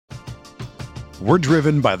We're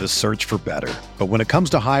driven by the search for better. But when it comes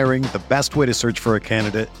to hiring, the best way to search for a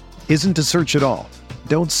candidate isn't to search at all.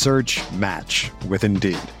 Don't search, match with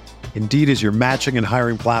Indeed. Indeed is your matching and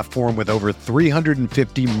hiring platform with over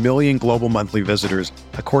 350 million global monthly visitors,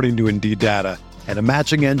 according to Indeed data, and a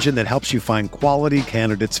matching engine that helps you find quality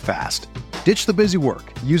candidates fast. Ditch the busy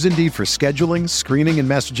work. Use Indeed for scheduling, screening, and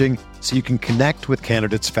messaging so you can connect with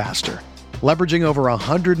candidates faster. Leveraging over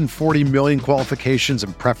 140 million qualifications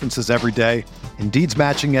and preferences every day, Indeed's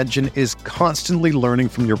matching engine is constantly learning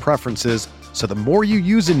from your preferences, so the more you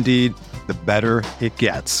use Indeed, the better it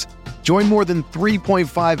gets. Join more than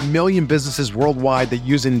 3.5 million businesses worldwide that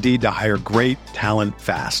use Indeed to hire great talent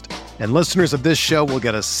fast. And listeners of this show will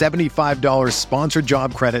get a $75 sponsored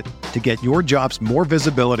job credit to get your jobs more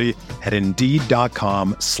visibility at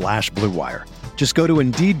Indeed.com/Blue Wire. Just go to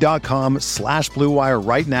Indeed.com/Blue Wire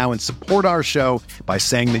right now and support our show by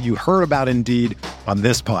saying that you heard about Indeed on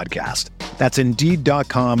this podcast. That's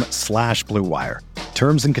Indeed.com/Blue Wire.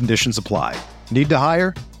 Terms and conditions apply. Need to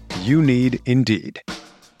hire? You need Indeed.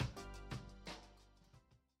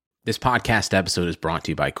 This podcast episode is brought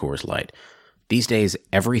to you by Coors Light. These days,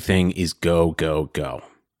 everything is go, go, go.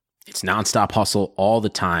 It's nonstop hustle all the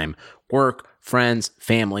time. Work, friends,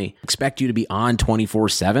 family expect you to be on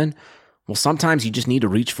 24/7. Well, sometimes you just need to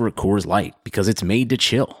reach for a Coors Light because it's made to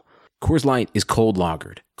chill. Coors Light is cold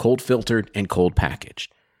lagered, cold filtered, and cold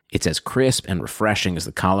packaged. It's as crisp and refreshing as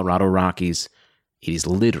the Colorado Rockies. It is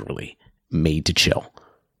literally made to chill.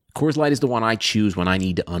 Coors Light is the one I choose when I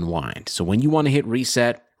need to unwind. So when you want to hit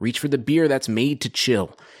reset, reach for the beer that's made to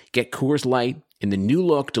chill. Get Coors Light in the new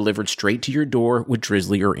look delivered straight to your door with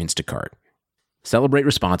Drizzly or Instacart. Celebrate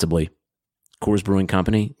responsibly. Coors Brewing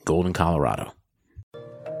Company, Golden, Colorado.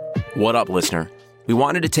 What up, listener? We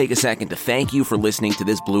wanted to take a second to thank you for listening to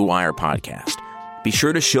this Blue Wire podcast. Be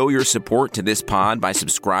sure to show your support to this pod by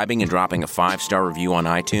subscribing and dropping a 5-star review on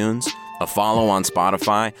iTunes, a follow on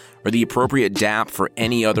Spotify, or the appropriate DAP for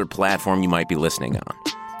any other platform you might be listening on.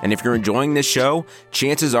 And if you're enjoying this show,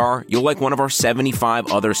 chances are you'll like one of our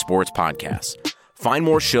 75 other sports podcasts. Find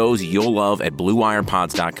more shows you'll love at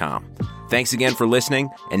BlueWirePods.com. Thanks again for listening,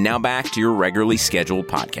 and now back to your regularly scheduled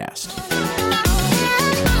podcast.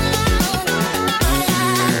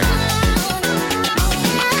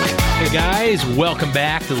 Hey guys, welcome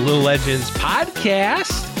back to the Little Legends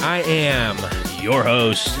podcast. I am your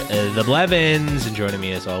host, the Blevins, and joining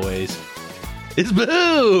me as always is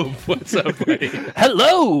Boop. What's up, buddy?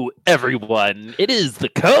 Hello, everyone. It is the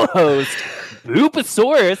co-host,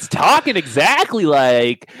 Booposaurus, talking exactly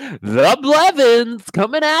like the Blevins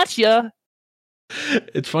coming at you.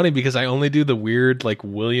 It's funny because I only do the weird, like,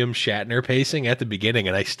 William Shatner pacing at the beginning,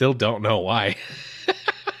 and I still don't know why.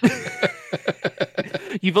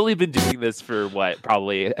 You've only been doing this for what?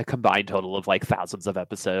 Probably a combined total of like thousands of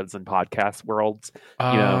episodes in podcast worlds,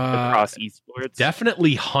 across esports.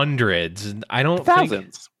 Definitely hundreds. I don't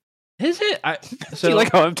thousands. Is it? So you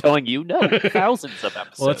like how I'm telling you? No, thousands of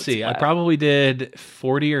episodes. Well, let's see. I probably did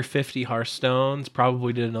 40 or 50 Hearthstones.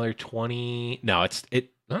 Probably did another 20. No,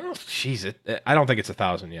 it. Oh, jeez. I don't think it's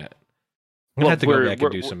 1,000 yet. I'm gonna have to go back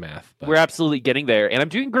and do some math. But we're absolutely getting there, and I'm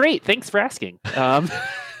doing great. Thanks for asking.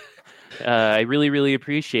 I really, really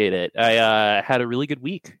appreciate it. I had a really good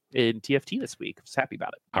week in TFT this week. I was happy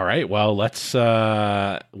about it. All right. Well,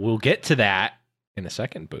 we'll get to that in a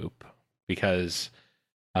second, Boop, because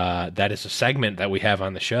that is a segment that we have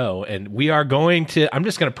on the show, and we are going to. We're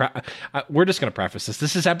just going to preface this.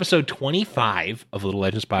 This is episode 25 of Little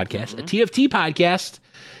Legends Podcast, a TFT podcast,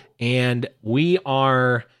 and we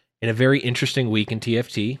are in a very interesting week in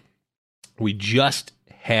TFT. We just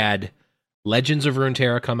had Legends of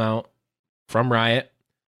Runeterra come out from Riot,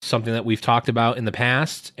 something that we've talked about in the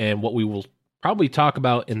past and what we will probably talk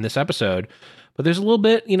about in this episode. But there's a little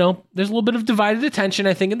bit, of divided attention,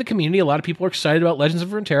 I think, in the community. A lot of people are excited about Legends of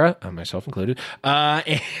Runeterra, myself included.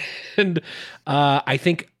 And I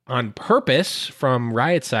think on purpose from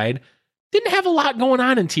Riot's side, didn't have a lot going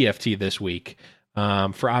on in TFT this week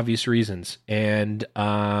for obvious reasons. And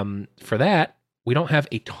for that, we don't have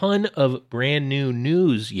a ton of brand new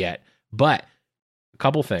news yet, but a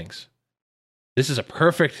couple things. This is a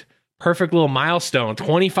perfect little milestone,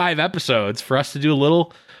 25 episodes for us to do a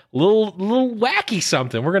little wacky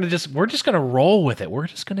something. We're just gonna roll with it. We're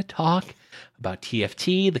just gonna talk about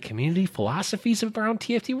TFT, the community philosophies around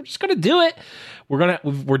TFT. We're just gonna do it.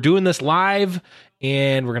 We're doing this live,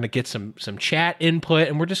 and we're gonna get some chat input,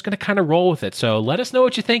 and we're just gonna kind of roll with it. So let us know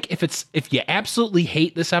what you think. If you absolutely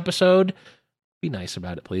hate this episode, be nice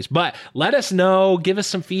about it, please. But let us know, give us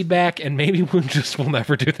some feedback, and maybe we'll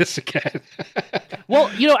never do this again. Well,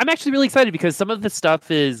 I'm actually really excited because some of the stuff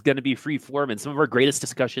is going to be free form, and some of our greatest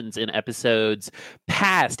discussions in episodes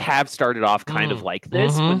past have started off kind of like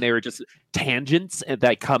this, when they were just tangents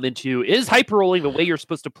that come into, is hyper rolling the way you're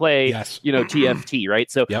supposed to play, TFT, right?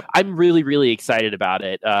 So I'm really, really excited about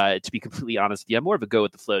it. To be completely honest with you, I'm more of a go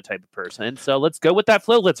with the flow type of person. So let's go with that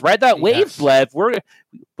flow. Let's ride that wave, Blev.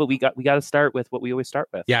 But we got to start with what we always start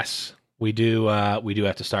with. Yes, we do. We do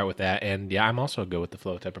have to start with that. And I'm also a go with the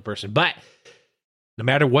flow type of person. But no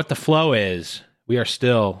matter what the flow is, we are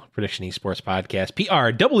still Prediction Esports Podcast.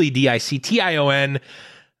 PREEDICTION.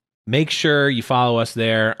 Make sure you follow us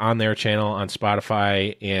there on their channel on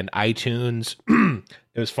Spotify and iTunes.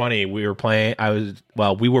 It was funny. We were playing.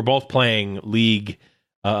 We were both playing League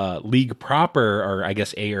proper, or I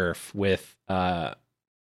guess AERF, with our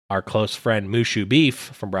close friend Mushu Beef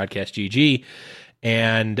from Broadcast GG,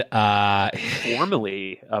 and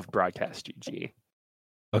formerly of Broadcast GG.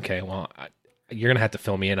 Okay, well, you're gonna have to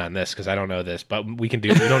fill me in on this because I don't know this, but we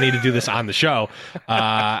don't need to do this on the show.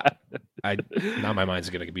 Now my mind's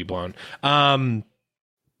gonna be blown. Okay,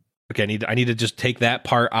 I need to just take that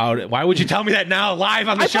part out. Why would you tell me that now live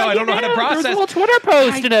on the show? I don't know how to process. There's a little Twitter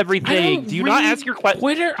post and everything. Do you not ask your questions?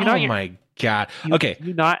 Twitter? My God. Okay. Do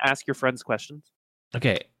you not ask your friends questions?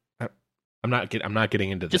 Okay. I'm not getting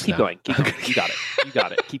into this. Just keep going. Keep going. You got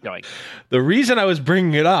it. Keep going. The reason I was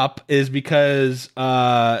bringing it up is because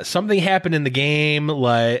something happened in the game.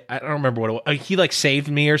 Like, I don't remember what it was. He saved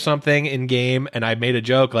me or something in game, and I made a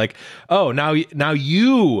joke like, "Oh, now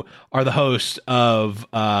you are the host of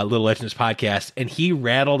Little Legends podcast." And he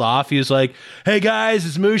rattled off. He was like, "Hey guys,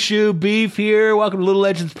 it's Mushu Beef here. Welcome to Little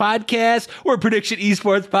Legends podcast. We're a Prediction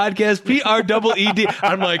Esports podcast. PREED."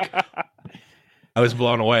 I'm like, I was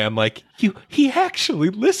blown away. I'm like, he actually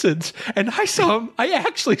listens, and I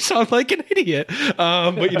actually sound like an idiot.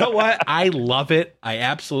 But you know what? I love it. I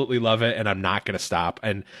absolutely love it, and I'm not going to stop.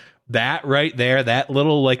 And that right there, that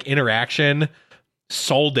little interaction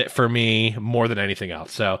sold it for me more than anything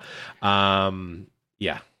else. So,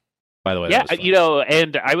 yeah. By the way, yeah,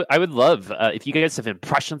 and I would love if you guys have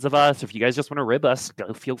impressions of us, or if you guys just want to rib us,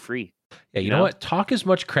 go feel free. Yeah, you know what? Talk as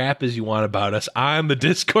much crap as you want about us on the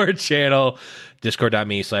Discord channel,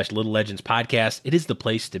 discord.me/Little Legends Podcast. It is the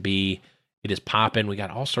place to be. It is popping. We got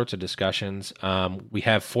all sorts of discussions. We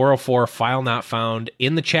have 404 file not found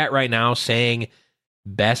in the chat right now saying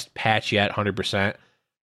best patch yet, 100%.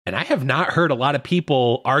 And I have not heard a lot of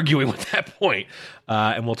people arguing with that point.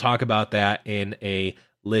 And we'll talk about that in a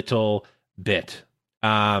little bit.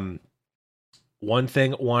 One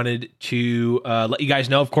thing wanted to let you guys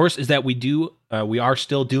know, of course, is that we are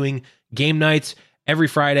still doing game nights every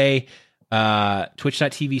Friday.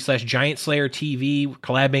 Twitch.tv/GiantSlayerTV. We're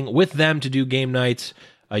collabing with them to do game nights.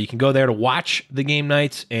 You can go there to watch the game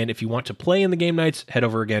nights, and if you want to play in the game nights, head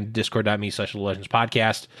over again to discord.me/Little Legends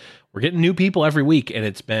Podcast. We're getting new people every week, and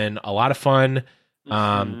it's been a lot of fun.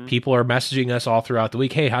 People are messaging us all throughout the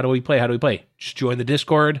week. Hey, how do we play? Just join the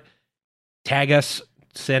Discord, tag us,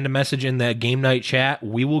 send a message in that game night chat.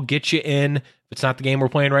 We will get you in. If it's not the game we're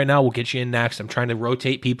playing right now, we'll get you in next. I'm trying to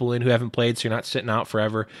rotate people in who haven't played, so you're not sitting out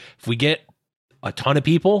forever. If we get a ton of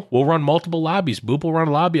people, we'll run multiple lobbies. Boop will run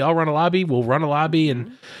a lobby, I'll run a lobby, we'll run a lobby,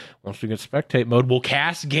 and once we get spectate mode, we'll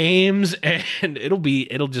cast games, and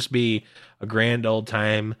it'll just be a grand old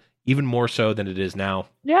time, even more so than it is now.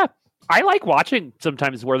 Yeah. I like watching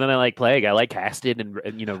sometimes more than I like playing. I like casting and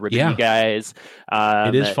ribbing you guys.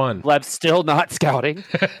 It is fun. Gleb's still not scouting.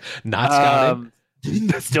 Not scouting.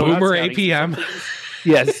 Still Boomer not scouting. APM.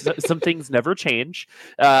 Yes, some things never change.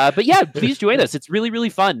 But yeah, please join us. It's really, really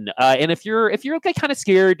fun. And if you're kind of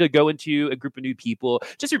scared to go into a group of new people,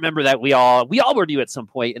 just remember that we all were new at some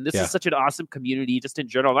point, and this is such an awesome community, just in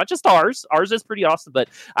general. Not just ours. Ours is pretty awesome, but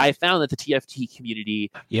I found that the TFT community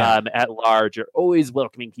at large are always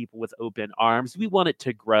welcoming people with open arms. We want it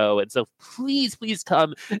to grow, and so please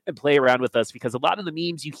come and play around with us, because a lot of the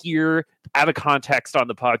memes you hear out of context on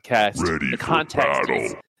the podcast, the context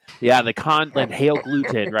is. Yeah, and Hail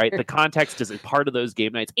Gluten, right? The context is a part of those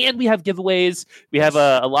game nights. And we have giveaways. We have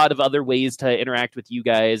a lot of other ways to interact with you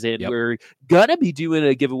guys. And we're going to be doing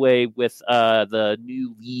a giveaway with the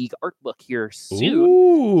new League art book here soon.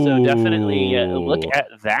 Ooh. So definitely look at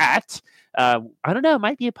that. I don't know. It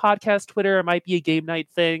might be a podcast Twitter. It might be a game night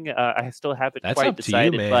thing. I still haven't quite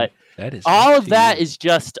decided. You, but that is all of that is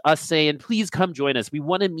just us saying, please come join us. We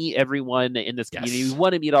want to meet everyone in this community. We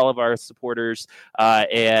want to meet all of our supporters.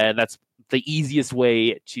 And that's the easiest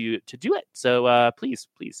way to do it. So please,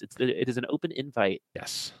 it is an open invite.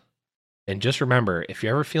 Yes. And just remember, if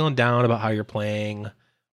you're ever feeling down about how you're playing,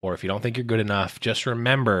 or if you don't think you're good enough, just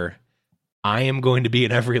remember I am going to be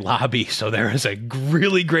in every lobby, so there is a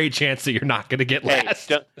really great chance that you're not going to get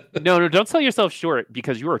last. Don't sell yourself short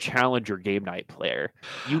because you're a challenger game night player.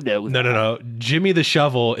 You know that. No. Jimmy the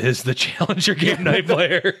Shovel is the challenger game night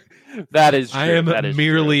player. That is true. I am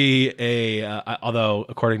merely although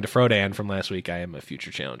according to Frodan from last week, I am a future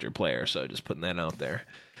challenger player. So just putting that out there.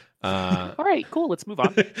 All right, cool. Let's move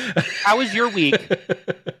on. How was your week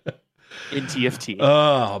in TFT?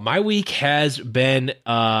 Oh, my week has been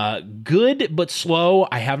good but slow.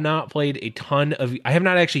 I have not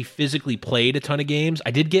actually physically played a ton of games.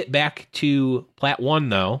 I did get back to Plat 1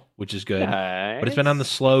 though, which is good. Nice. But it's been on the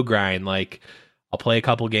slow grind. Like I'll play a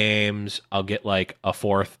couple games, I'll get like a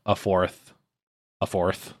fourth, and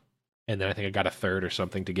then I think I got a third or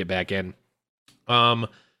something to get back in.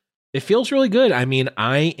 It feels really good. I mean,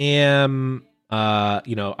 I am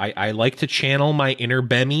I like to channel my inner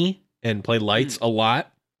Bemmy and play lights a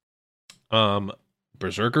lot.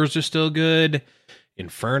 Berserkers are still good.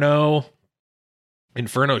 Inferno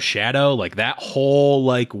Shadow, like that whole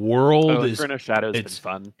like world Inferno Shadow's been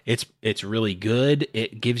fun. It's really good.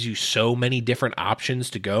 It gives you so many different options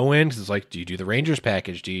to go in, because it's like, do you do the Rangers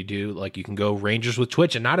package? Do you do like, you can go Rangers with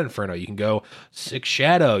Twitch and not Inferno? You can go 6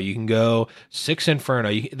 Shadow. You can go 6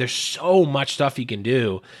 Inferno. There's so much stuff you can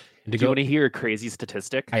do. Do you want to hear a crazy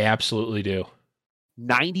statistic? I absolutely do.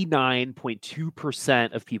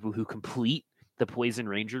 99.2% of people who complete the Poison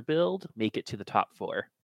Ranger build make it to the top 4.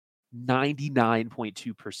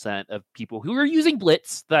 99.2% of people who are using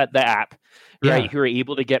Blitz, the app, right, who are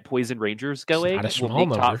able to get Poison Rangers going, will make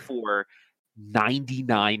number. Top 4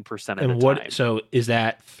 99% of and the what, time. So is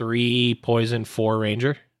that 3 Poison, 4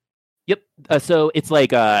 Ranger? Yep. So it's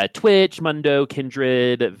like Twitch, Mundo,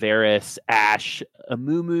 Kindred, Varus, Ash,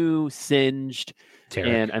 Amumu, Singed, Tarek.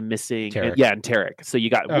 And I'm missing Tarek. And Tarek. So you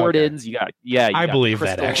got Wardens, you got I believe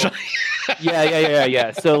Crystal. that actually.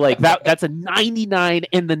 yeah. So like that's a 99,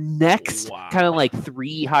 and the next kind of like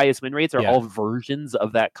 3 highest win rates are all versions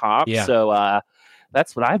of that comp. Yeah. So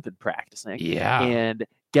that's what I've been practicing. Yeah. And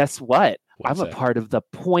guess what? What's I'm a that? part of the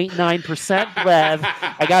 0.9%, Lev.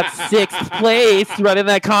 I got 6th place running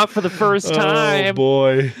that comp for the first time. Oh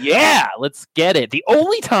boy. Yeah, let's get it. The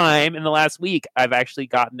only time in the last week I've actually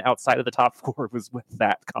gotten outside of the top 4 was with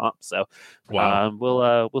that comp. So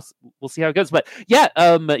we'll see how it goes. But yeah,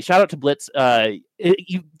 shout out to Blitz.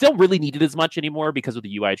 You don't really need it as much anymore because of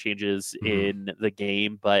the UI changes in the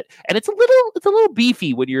game, and it's a little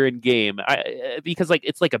beefy when you're in game, because like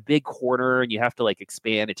it's like a big corner and you have to like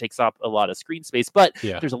expand. It takes up a lot of screen space, but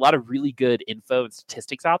there's a lot of really good info and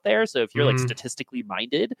statistics out there. So if you're like statistically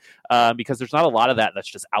minded, because there's not a lot of that's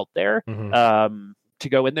just out there, to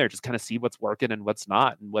go in there, just kind of see what's working and what's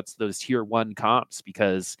not, and what's those tier 1 comps,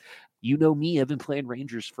 because you know me, I've been playing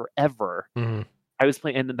Rangers forever. I was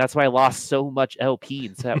playing, and that's why I lost so much LP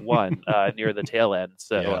in set 1 near the tail end.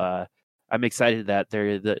 So I'm excited that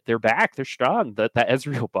they're back. They're strong. That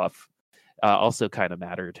Ezreal buff also kind of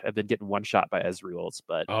mattered. I've been getting one shot by Ezreals,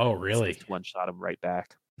 but oh really? One shot him right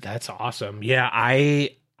back. That's awesome. Yeah,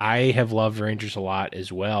 I have loved Rangers a lot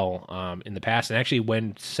as well in the past, and actually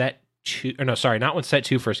when set 2, or no, sorry, not when set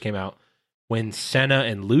 2 first came out, when Senna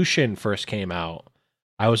and Lucian first came out,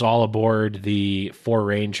 I was all aboard the 4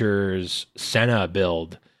 Rangers Senna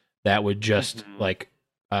build that would just like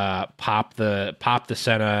pop the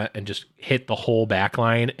Senna and just hit the whole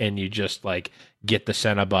backline, and you just like get the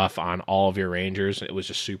Senna buff on all of your Rangers. It was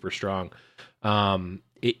just super strong.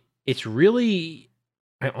 It's really,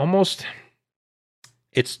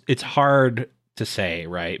 it's hard to say,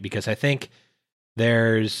 right? Because I think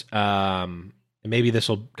there's maybe this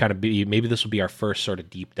will be our first sort of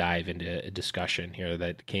deep dive into a discussion here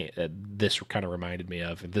that this kind of reminded me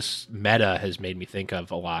of, and this meta has made me think of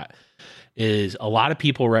a lot, is a lot of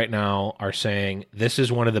people right now are saying this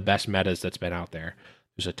is one of the best metas that's been out there.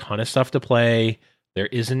 There's a ton of stuff to play. There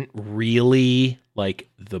isn't really like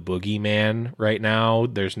the boogeyman right now.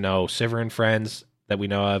 There's no Sivir and Friends that we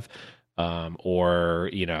know of. Or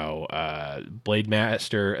Blade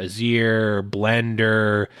Master, Azir,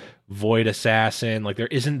 Blender, Void Assassin. Like there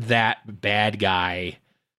isn't that bad guy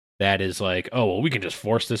that is like, oh well, we can just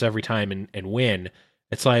force this every time and win.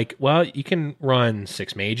 It's like, well, you can run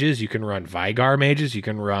 6 mages, you can run Vigar mages, you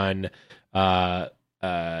can run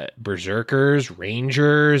Berserkers,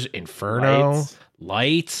 Rangers, Inferno,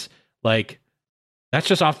 Lights. Like that's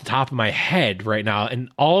just off the top of my head right now, and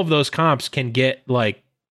all of those comps can get like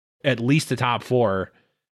at least a top 4,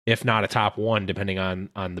 if not a top 1, depending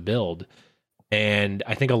on the build. And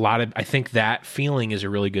I think I think that feeling is a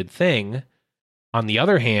really good thing. On the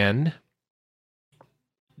other hand,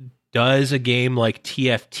 does a game like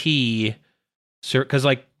TFT, because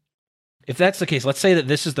like if that's the case, let's say that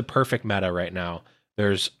this is the perfect meta right now.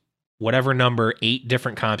 There's whatever number 8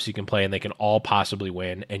 different comps you can play, and they can all possibly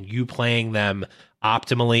win. And you playing them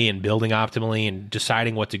optimally and building optimally and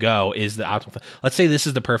deciding what to go is the optimal. Let's say this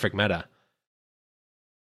is the perfect meta.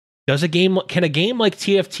 Can a game like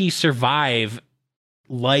TFT survive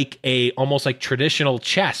like almost like traditional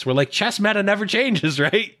chess, where like chess meta never changes,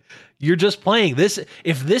 right? You're just playing this.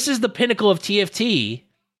 If this is the pinnacle of TFT,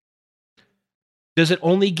 does it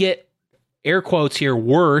only get, air quotes here,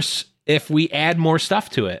 worse if we add more stuff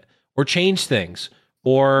to it or change things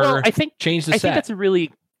or change the set? I think that's a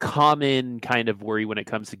really common kind of worry when it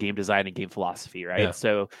comes to game design and game philosophy, right? Yeah.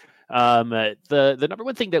 So the number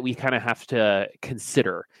one thing that we kind of have to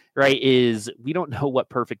consider, right, is we don't know what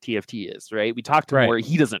perfect TFT is, right? We talked to him where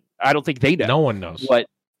he doesn't. I don't think they know. No one knows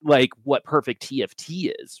what perfect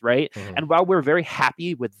TFT is, right? Mm-hmm. And while we're very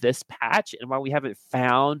happy with this patch, and while we haven't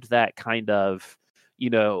found that kind of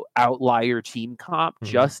outlier team comp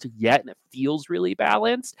just yet, and it feels really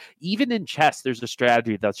balanced. Even in chess, there's a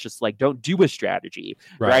strategy that's just like, don't do a strategy,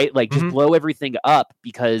 right? Like just blow everything up,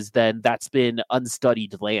 because then that's been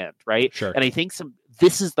unstudied land, right? Sure. And I think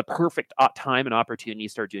this is the perfect time and opportunity to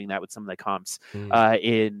start doing that with some of the comps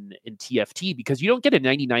in TFT, because you don't get a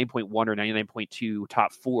 99.1 or 99.2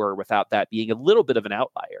 top 4 without that being a little bit of an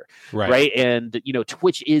outlier, right? And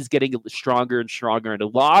Twitch is getting stronger and stronger, and a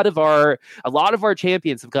lot of our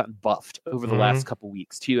champions have gotten buffed over the last couple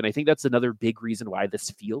weeks too, and I think that's another big reason why this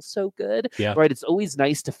feels so good. Right? It's always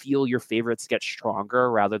nice to feel your favorites get stronger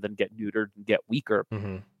rather than get neutered and get weaker.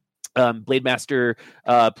 Blade Master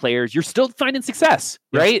players, you're still finding success,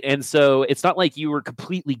 right? And so it's not like you were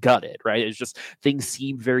completely gutted, right? It's just things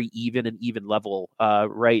seem very even level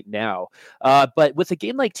right now. But with a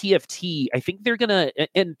game like TFT, I think they're gonna,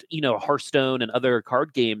 and Hearthstone and other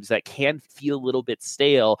card games that can feel a little bit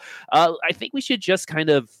stale. I think we should just kind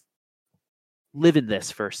of live in this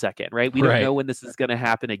for a second, right? We don't know when this is going to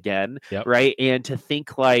happen again, right? And to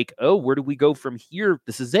think like, oh, where do we go from here?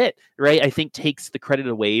 This is it, right? I think takes the credit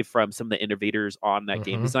away from some of the innovators on that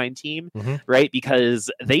game design team, right? Because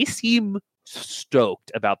they seem stoked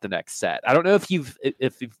about the next set. I don't know if you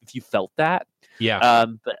felt that.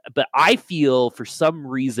 But I feel for some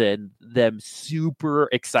reason them super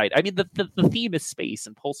excited. I mean, the theme is space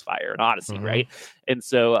and Pulsefire and Odyssey, right? And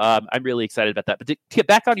so I'm really excited about that. But to get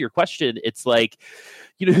back on your question, it's like,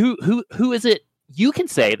 who is it? You can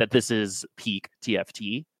say that this is peak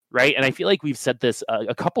TFT, right? And I feel like we've said this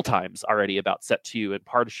a couple times already about set 2 and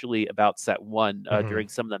partially about set 1 during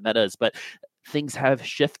some of the metas, but things have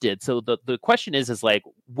shifted. So the question is like,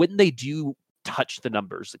 when they do touch the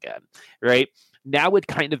numbers again, right? Now would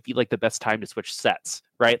kind of be like the best time to switch sets,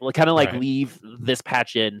 right? Kind of like leave this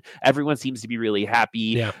patch in. Everyone seems to be really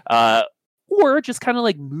happy. Or just kind of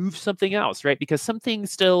like move something else, right? Because some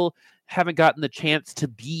things still haven't gotten the chance to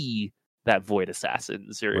be that Void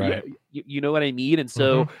Assassins, or you know what I mean? And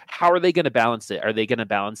so how are they going to balance it? Are they going to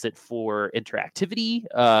balance it for interactivity,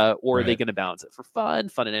 or are they going to balance it for fun?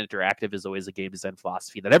 Fun and interactive is always a game design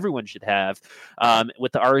philosophy that everyone should have.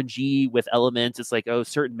 With the RNG, with elements, it's like, oh,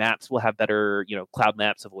 certain maps will have better, cloud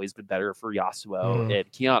maps have always been better for Yasuo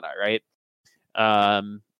and Kiana, right?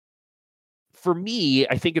 For me,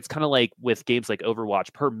 I think it's kind of like with games like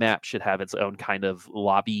Overwatch, per map should have its own kind of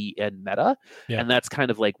lobby and meta. And that's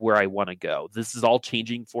kind of like where I want to go. This is all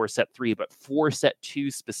changing for set 3, but for set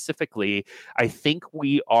 2 specifically, I think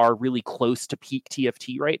we are really close to peak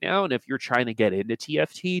TFT right now. And if you're trying to get into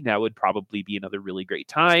TFT, now would probably be another really great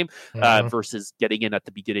time versus getting in at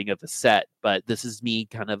the beginning of the set. But this is me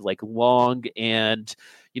kind of like long and,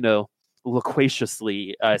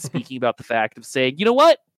 loquaciously speaking about the fact of saying, you know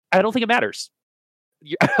what? I don't think it matters.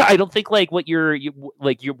 I don't think like what your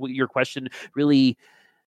question really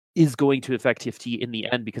is going to affect TFT in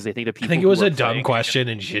the end, because I think that people. I think it was a dumb question,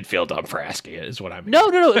 and you should feel dumb for asking it. Is what I mean. No,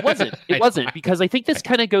 it wasn't. It wasn't, because I think this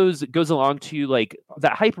kind of goes along to like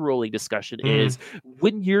that hyper rolling discussion is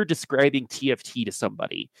when you're describing TFT to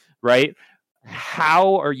somebody, right?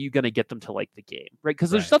 How are you going to get them to like the game, right? Because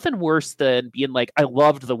there's nothing worse than being like, I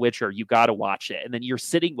loved The Witcher, you got to watch it, and then you're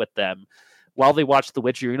sitting with them while they watch The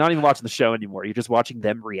Witcher. You're not even watching the show anymore. You're just watching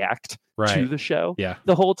them react to the show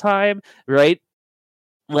the whole time, right?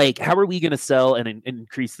 Like, how are we going to sell and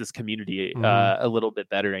increase this community a little bit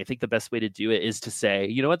better? And I think the best way to do it is to say,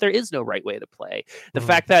 you know what, there is no right way to play. The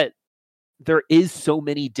fact that there is so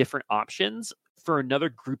many different options for another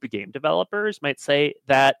group of game developers might say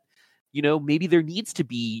that, maybe there needs to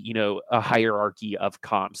be, a hierarchy of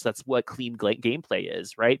comps. That's what clean gameplay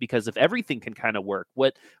is, right? Because if everything can kind of work,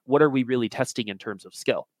 what are we really testing in terms of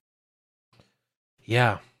skill?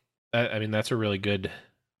 Yeah. I mean, that's a really good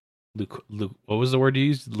what was the word you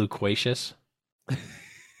used? Loquacious.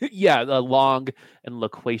 Yeah, the long and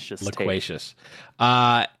loquacious. Loquacious.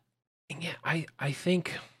 Yeah, I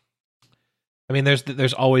think. I mean,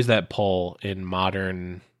 there's always that pull in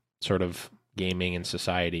modern sort of gaming and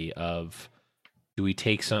society of, do we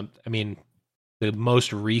take some? I mean, the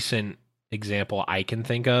most recent example I can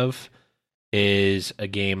think of is a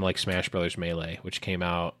game like Smash Brothers Melee, which came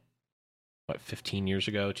out 15 years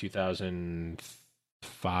ago,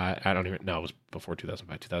 2005. I don't even know. It was before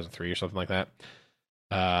 2005, 2003 or something like that.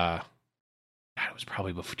 God, it was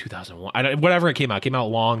probably before 2001. Whatever it came out a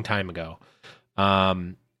long time ago.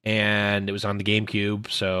 And it was on the GameCube,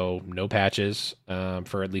 so no patches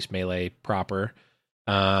for at least Melee proper.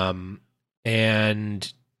 And,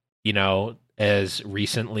 you know, as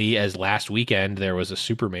recently as last weekend, there was a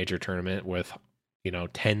super major tournament with, you know,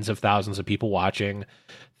 tens of thousands of people watching,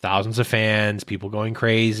 thousands of fans, people going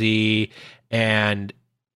crazy. And,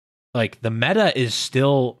 like, the meta is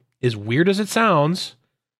still, as weird as it sounds,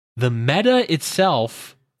 the meta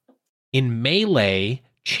itself in Melee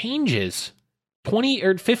changes 20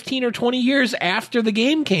 or 15 or 20 years after the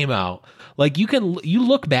game came out. Like, you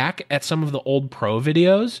look back at some of the old pro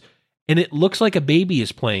videos and it looks like a baby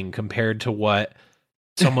is playing compared to what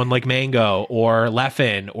someone like Mango or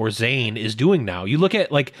Leffen or Zane is doing now. You look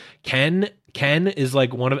at, like, Ken is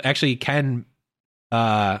like one of, actually Ken,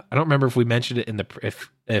 I don't remember if we mentioned it in the,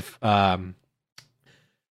 if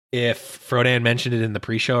Frodan mentioned it in the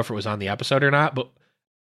pre-show, if it was on the episode or not, but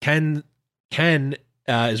Ken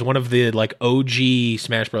is one of the, like, OG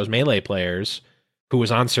Smash Bros. Melee players who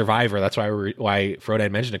was on Survivor. That's why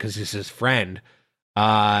Frodan mentioned it, because he's his friend.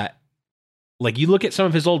 Like, you look at some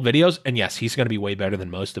of his old videos, and yes, he's going to be way better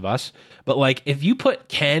than most of us. But, like, if you put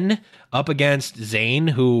Ken up against Zane,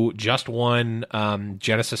 who just won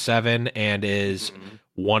Genesis 7 and is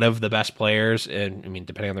one of the best players, and I mean,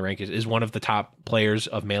 depending on the rank, is one of the top players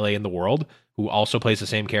of Melee in the world, who also plays the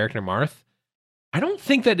same character, Marth, I don't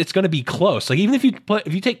think that it's going to be close. Like, even if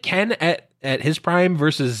you take Ken at his prime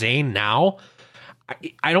versus Zane now,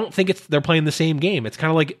 I don't think they're playing the same game. It's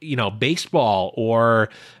kind of like, you know, baseball or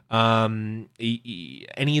any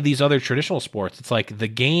of these other traditional sports. It's like the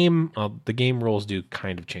game rules do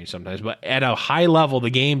kind of change sometimes, but at a high level, the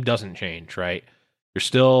game doesn't change, right? You're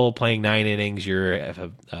still playing 9 innings. You're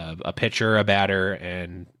a pitcher, a batter,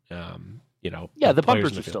 and you know, yeah, the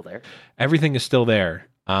bumpers are still there. Everything is still there.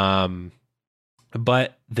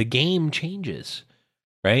 But the game changes,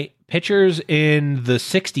 right? Pitchers in the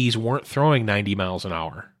 60s weren't throwing 90 miles an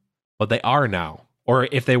hour, but they are now. Or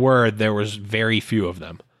if they were, there was very few of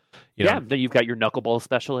them. Then you've got your knuckleball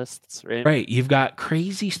specialists, right? Right. You've got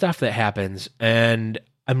crazy stuff that happens, and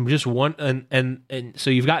I'm just and so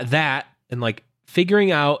you've got that, and, like,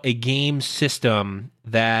 figuring out a game system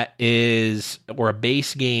that is, or a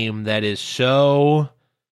base game that is so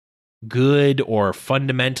good or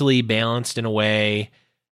fundamentally balanced in a way,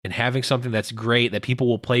 and having something that's great that people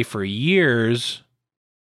will play for years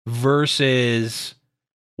versus,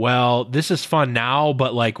 well, this is fun now,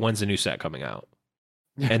 but, like, when's the new set coming out?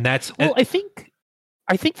 And that's well, I think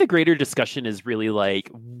the greater discussion is really,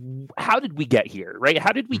 like, how did we get here, right?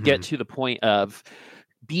 How did we get to the point of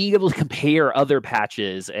being able to compare other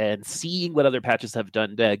patches and seeing what other patches have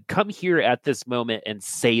done to come here at this moment and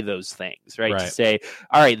say those things, right? To say,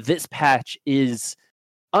 all right, this patch is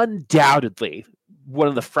undoubtedly one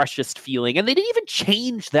of the freshest feeling, and they didn't even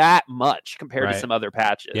change that much compared to some other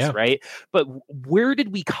patches, right? But where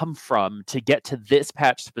did we come from to get to this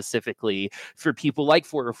patch specifically for people like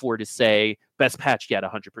 404 to say best patch yet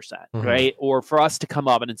 100%, right? Or for us to come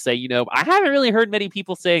up and say, you know, I haven't really heard many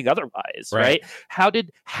people saying otherwise, right? How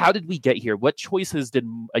did we get here? What choices did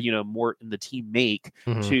Mort and the team make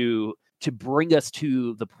to bring us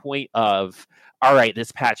to the point of, all right,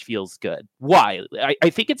 this patch feels good? Why? I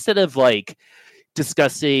think instead of, like,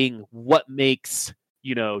 discussing what makes,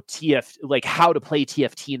 you know, like how to play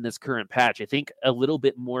TFT in this current patch, I think a little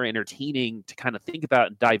bit more entertaining to kind of think about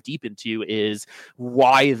and dive deep into is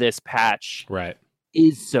why this patch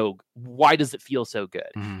is so, why does it feel so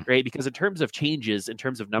good, right? Because in terms of changes, in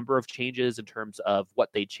terms of number of changes, in terms of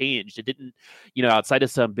what they changed, it didn't, you know, outside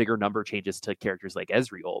of some bigger number changes to characters like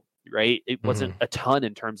Ezreal, right? It wasn't a ton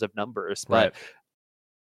in terms of numbers, but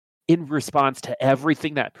in response to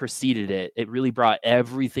everything that preceded it, it really brought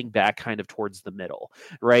everything back kind of towards the middle,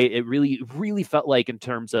 right? It really, really felt like, in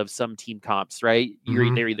terms of some team comps, right?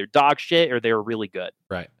 They're either dog shit or they were really good.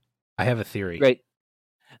 Right. I have a theory. Right.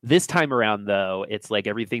 This time around, though, it's like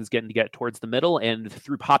everything's getting to get towards the middle, and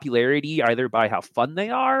through popularity, either by how fun they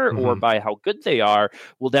are or by how good they are,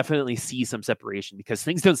 we'll definitely see some separation because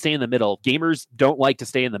things don't stay in the middle. Gamers don't like to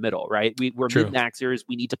stay in the middle, right? We're min-maxers.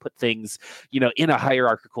 We need to put things, in a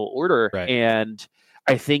hierarchical order. Right. And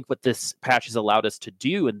I think what this patch has allowed us to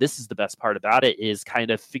do, and this is the best part about it, is kind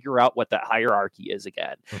of figure out what that hierarchy is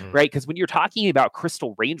again, right? Because when you're talking about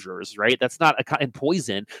Crystal Rangers, right, that's not and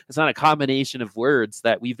Poison, it's not a combination of words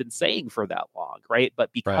that we've been saying for that long, right?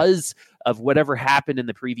 But because of whatever happened in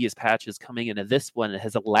the previous patches coming into this one, it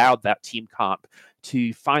has allowed that team comp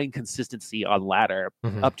to find consistency on ladder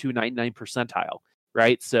up to 99 percentile,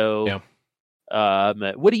 right? So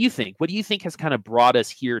what do you think? What do you think has kind of brought us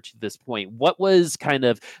here to this point? What was kind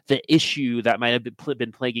of the issue that might have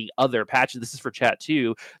been plaguing other patches? This is for chat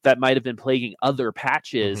too, that might have been plaguing other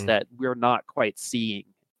patches that we're not quite seeing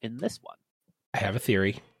in this one. I have a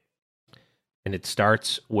theory, and it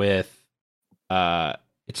starts with the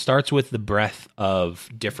breadth of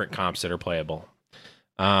different comps that are playable.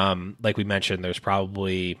 Like we mentioned, there's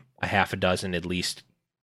probably a half a dozen at least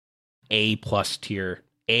A+ tier,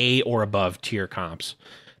 A or above tier comps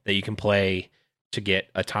that you can play to get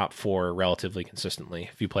a top 4 relatively consistently.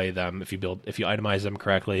 If you play them, if you itemize them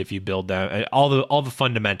correctly, if you build them, all the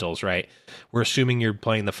fundamentals, right? We're assuming you're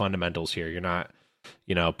playing the fundamentals here. You're not,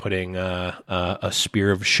 putting a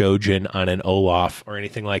Spear of Shojin on an Olaf or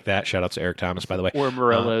anything like that. Shout out to Eric Thomas, by the way. Or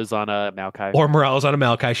Morello's on a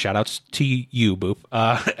Maokai. Shout outs to you, Boop,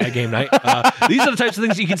 at game night. These are the types of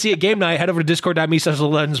things you can see at game night. Head over to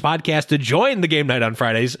discord.me/Legends podcast to join the game night on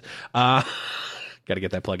Fridays. Got to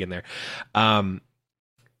get that plug in there.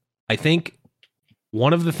 I think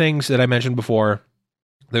one of the things that I mentioned before,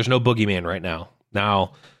 there's no boogeyman right now.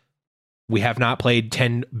 Now, we have not played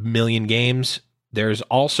 10 million games. There's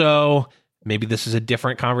also, maybe this is a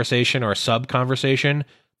different conversation or a sub-conversation,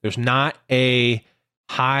 there's not a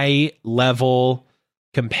high-level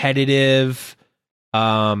competitive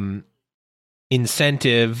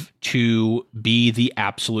incentive to be the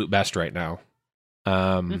absolute best right now.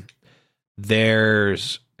 You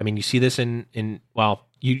see this in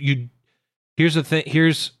here's the thing.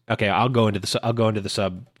 I'll go into the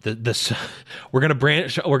sub. We're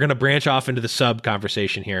gonna branch off into the sub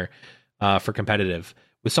conversation here for competitive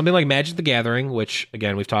with something like Magic the Gathering, which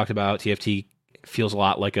again we've talked about. TFT feels a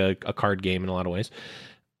lot like a card game in a lot of ways.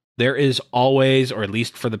 There is always, or at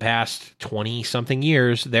least for the past 20 something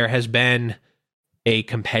years, there has been a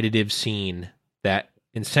competitive scene that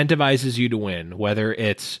incentivizes you to win, whether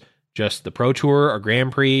it's just the Pro Tour or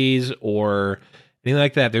Grand Prix or anything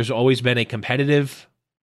like that. There's always been a competitive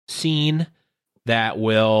scene that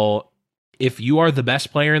will, if you are the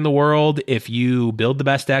best player in the world, if you build the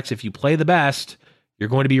best decks, if you play the best, you're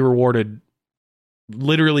going to be rewarded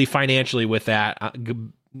literally financially with that.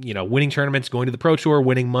 Winning tournaments, going to the Pro Tour,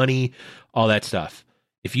 winning money, all that stuff.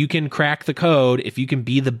 If you can crack the code, if you can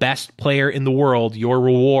be the best player in the world, your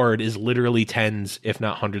reward is literally tens, if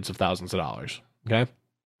not hundreds of thousands of dollars. Okay?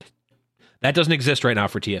 That doesn't exist right now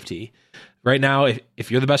for TFT. Right now, if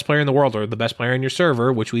you're the best player in the world or the best player in your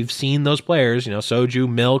server, which we've seen those players, Soju,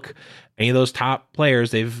 Milk, any of those top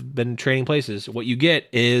players, they've been trading places. What you get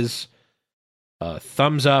is a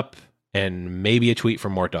thumbs up and maybe a tweet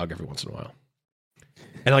from Mort Dog every once in a while.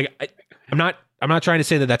 And I'm not trying to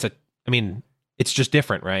say that that's it's just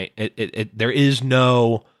different, right? There is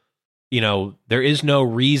no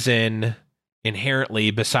reason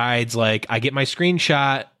inherently besides I get my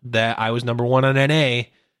screenshot that I was number 1 on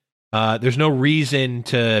NA. There's no reason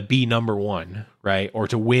to be number 1, right? Or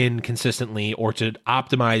to win consistently or to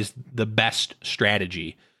optimize the best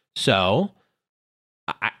strategy. So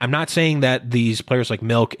I'm not saying that these players like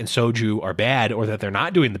Milk and Soju are bad or that they're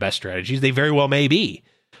not doing the best strategies. They very well may be.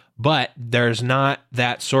 But there's not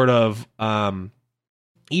that sort of,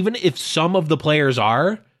 even if some of the players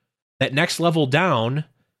are, that next level down,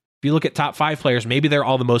 if you look at top 5 players, maybe they're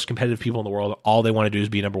all the most competitive people in the world. All they want to do is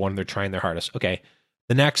be number 1 and they're trying their hardest. Okay.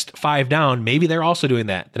 The next 5 down, maybe they're also doing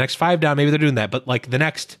that. The next 5 down, maybe they're doing that. But the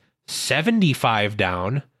next 75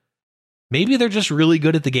 down, maybe they're just really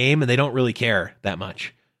good at the game and they don't really care that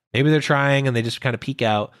much. Maybe they're trying and they just kind of peek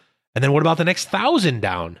out. And then what about the next 1,000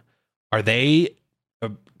 down? Are they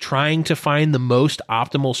trying to find the most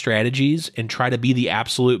optimal strategies and try to be the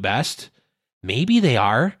absolute best? Maybe they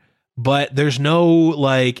are, but there's no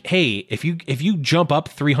hey, if you jump up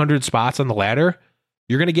 300 spots on the ladder,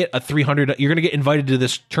 you're going to get you're going to get invited to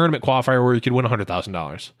this tournament qualifier where you could win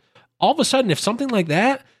 $100,000. All of a sudden, if something like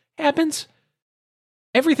that happens,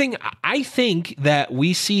 I think that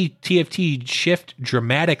we see TFT shift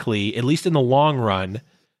dramatically, at least in the long run,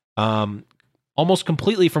 almost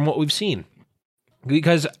completely from what we've seen.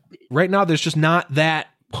 because right now there's just not that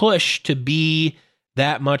push to be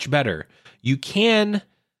that much better. You can,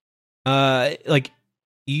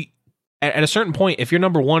 you at a certain point, if you're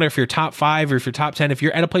number one, or if you're top 5, or if you're top 10, if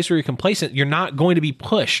you're at a place where you're complacent, you're not going to be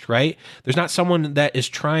pushed, right? There's not someone that is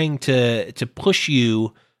trying to push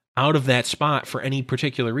you out of that spot for any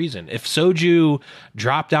particular reason. If Soju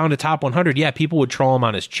dropped down to top 100, yeah, people would troll him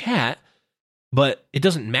on his chat, but it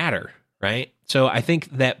doesn't matter, right? So I think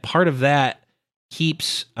that part of that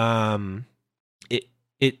keeps it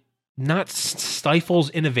not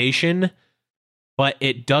stifles innovation, but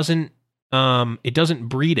it doesn't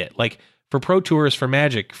breed it. Like for Pro Tours, for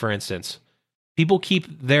Magic, for instance, people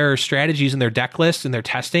keep their strategies and their deck lists and their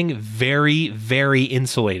testing very, very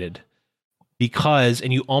insulated because,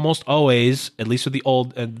 and you almost always, at least with the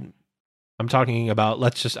old, I'm talking about,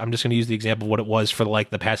 I'm just going to use the example of what it was for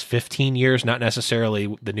like the past 15 years, not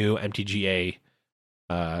necessarily the new MTGA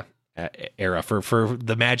era for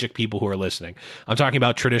the Magic people who are listening. I'm talking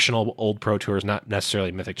about traditional old Pro Tours, not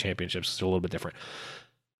necessarily Mythic Championships. It's a little bit different.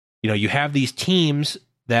 You know, you have these teams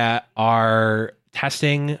that are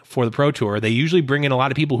testing for the Pro Tour. They usually bring in a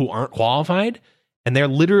lot of people who aren't qualified, and they're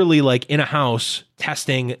literally like in a house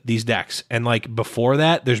testing these decks. And like before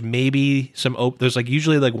that, there's maybe there's like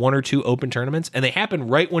usually like 1 or 2 open tournaments, and they happen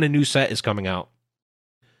right when a new set is coming out.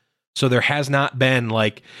 So there has not been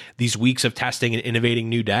like these weeks of testing and innovating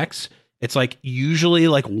new decks. It's like usually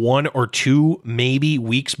like 1 or 2 maybe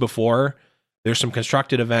weeks before. There's some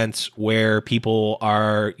constructed events where people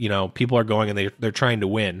are going and they're trying to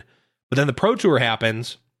win. But then the Pro Tour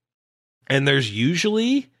happens, and there's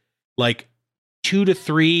usually like 2 to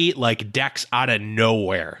 3 like decks out of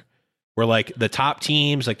nowhere, where like the top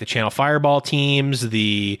teams, like the Channel Fireball teams,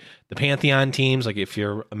 the Pantheon teams, like if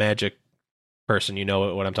you're a Magic person, you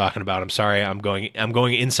know what I'm talking about. I'm sorry, I'm going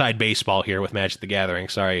inside baseball here with Magic the Gathering.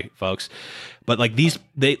 Sorry, folks. But like these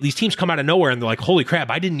teams come out of nowhere and they're like, holy crap,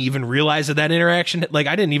 I didn't even realize that interaction, like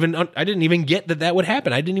I didn't even get that would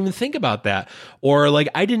happen. I didn't even think about that. Or like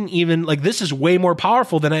I didn't even, like, this is way more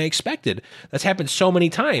powerful than I expected. That's happened so many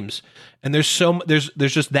times. And there's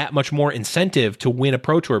just that much more incentive to win a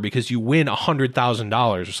Pro Tour because you win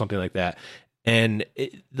 $100,000 or something like that. And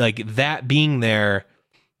like that being there,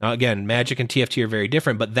 again, Magic and TFT are very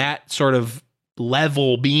different, but that sort of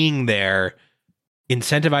level being there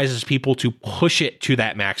incentivizes people to push it to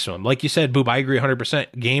that maximum. Like you said, Boop, I agree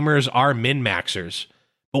 100%. Gamers are min-maxers,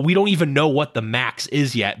 but we don't even know what the max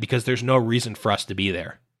is yet because there's no reason for us to be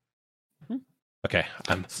there. Okay,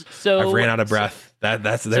 I've ran out of breath.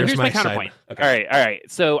 There's my counterpoint. Okay. All right.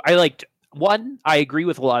 So I agree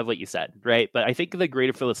with a lot of what you said, right? But I think the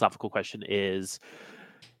greater philosophical question is,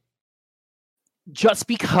 just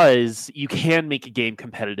because you can make a game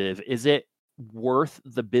competitive, is it worth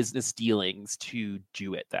the business dealings to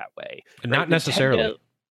do it that way? Not necessarily.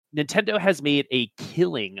 Nintendo has made a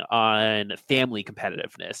killing on family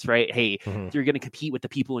competitiveness, right? Hey, you're going to compete with the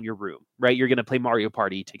people in your room, right? You're going to play Mario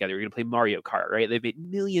Party together. You're going to play Mario Kart, right? They've made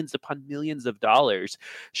millions upon millions of dollars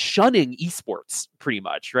shunning esports, pretty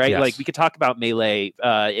much, right? Yes. Like we could talk about Melee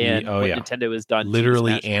and what Nintendo has done.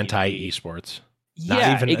 Literally anti-esports.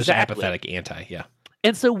 Not even exactly. As apathetic anti, yeah.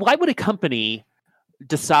 And so why would a company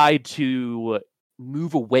decide to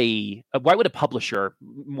move away? Why would a publisher,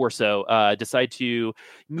 more so, decide to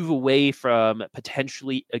move away from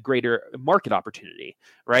potentially a greater market opportunity,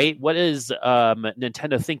 right? What is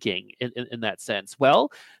Nintendo thinking in that sense?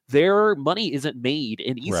 Well, their money isn't made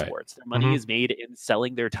in esports. Right. Their money is made in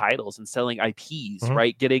selling their titles and selling IPs,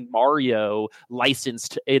 right? Getting Mario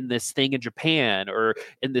licensed in this thing in Japan or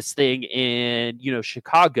in this thing in,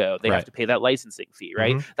 Chicago. They have to pay that licensing fee,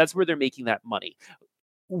 right? That's where they're making that money.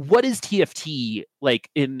 What is TFT like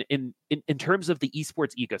in terms of the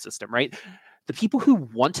esports ecosystem, right? The people who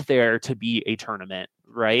want there to be a tournament,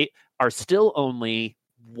 right, are still only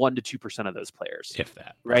 1 to 2% of those players, if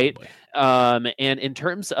that, right? And in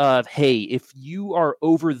terms of, hey, if you are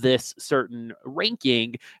over this certain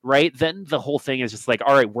ranking, right, then the whole thing is just like,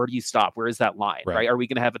 all right, where do you stop? Where is that line, right? Are we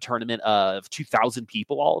going to have a tournament of 2,000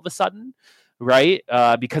 people all of a sudden? Right?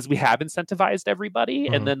 Because we have incentivized everybody,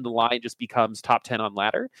 and then the line just becomes top 10 on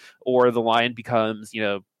ladder, or the line becomes,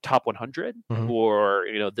 top 100, or,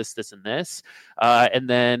 this, and this. And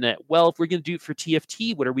then, well, if we're going to do it for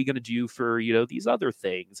TFT, what are we going to do for, these other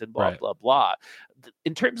things, and blah, blah, blah.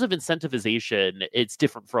 In terms of incentivization, it's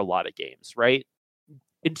different for a lot of games, right?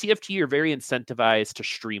 In TFT, you're very incentivized to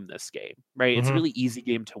stream this game, right? It's a really easy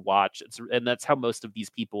game to watch. And that's how most of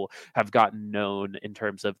these people have gotten known in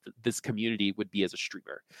terms of this community would be as a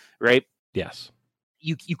streamer, right? Yes.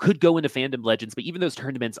 You could go into Fandom Legends, but even those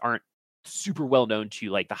tournaments aren't super well known to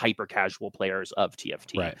like the hyper casual players of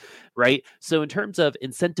TFT. Right. Right. So in terms of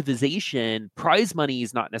incentivization, prize money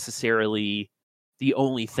is not necessarily the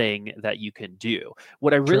only thing that you can do.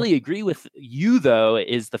 What I really agree with you, though,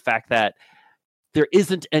 is the fact that there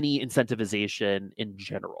isn't any incentivization in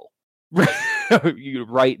general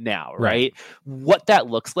right now, right? What that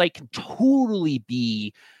looks like can totally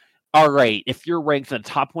be, all right, if you're ranked in the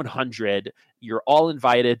top 100, you're all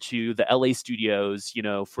invited to the LA studios,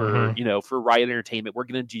 for Riot Entertainment. We're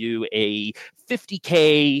going to do a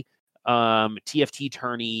 50K TFT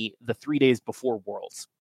tourney the 3 days before Worlds.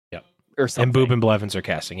 Or something. And Boob and Blevins are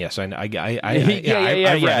casting. Yes, I read it.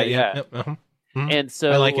 Yeah. Uh-huh. And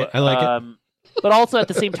so I like it. But also at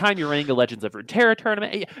the same time, you're running a Legends of Runeterra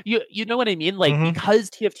tournament. You know what I mean? Like, because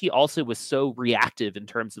TFT also was so reactive in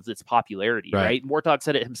terms of its popularity, right? Mortog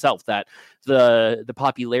said it himself that the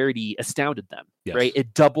popularity astounded them, right?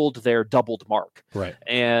 It doubled their doubled mark. Right.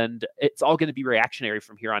 And it's all going to be reactionary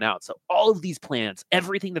from here on out. So all of these plans,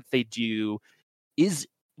 everything that they do is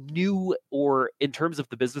new, or in terms of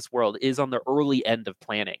the business world, is on the early end of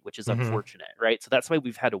planning, which is unfortunate, right? So that's why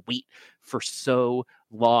we've had to wait for so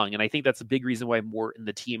long. And I think that's a big reason why Mort and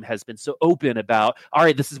the team has been so open about, all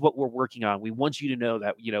right, this is what we're working on. We want you to know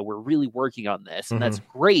that, we're really working on this. And that's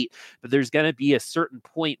great. But there's going to be a certain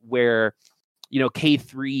point where,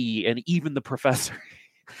 K3 and even the professor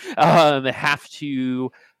have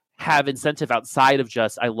to have incentive outside of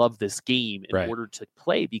just, I love this game in order to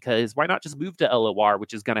play, because why not just move to LOR,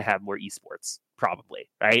 which is going to have more esports,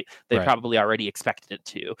 probably, right? They probably already expected it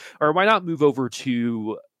to. Or why not move over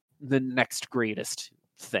to the next greatest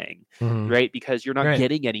thing, right? Because you're not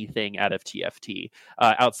getting anything out of TFT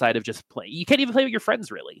outside of just playing. You can't even play with your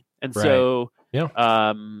friends, really. And so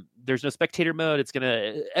there's no spectator mode.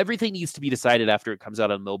 Everything needs to be decided after it comes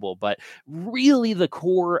out on mobile. But really the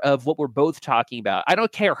core of what we're both talking about, I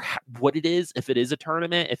don't care what it is, if it is a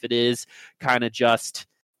tournament, if it is kind of just,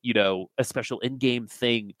 a special in-game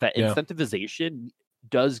thing, that incentivization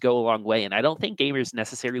does go a long way. And I don't think gamers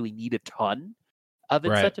necessarily need a ton of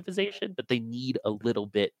incentivization, but they need a little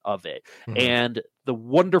bit of it. And the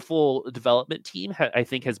wonderful development team, I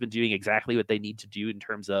think, has been doing exactly what they need to do in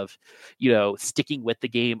terms of, sticking with the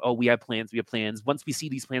game. Oh, we have plans. Once we see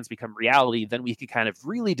these plans become reality, then we can kind of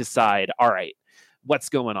really decide, all right, what's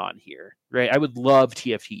going on here, right? I would love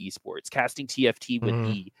TFT esports. Casting TFT would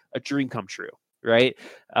be a dream come true, right?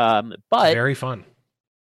 But very fun.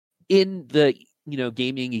 In the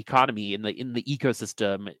gaming economy, in the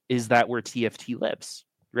ecosystem, is that where TFT lives,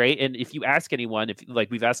 right? And if you ask anyone,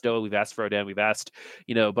 we've asked Doa, we've asked Frodan, we've asked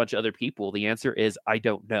a bunch of other people, the answer is I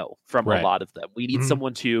don't know from a lot of them. We need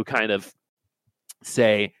someone to kind of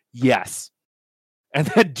say yes and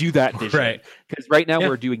then do that vision, because right now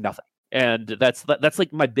we're doing nothing. And that's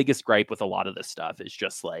like my biggest gripe with a lot of this stuff, is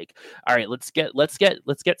just like, all right, let's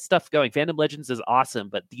get stuff going. Fandom Legends is awesome,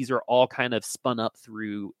 but these are all kind of spun up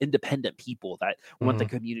through independent people that want the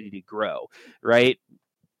community to grow, right?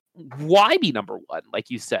 Why be number one? Like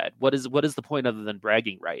you said, what is the point other than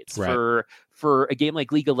bragging rights? For a game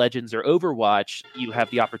like League of Legends or Overwatch, you have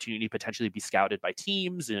the opportunity to potentially be scouted by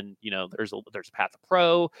teams, and there's Path of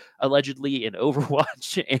Pro allegedly in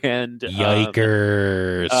Overwatch, and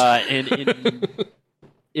yikers.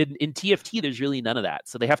 In TFT, there's really none of that,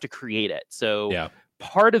 so they have to create it. So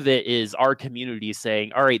part of it is our community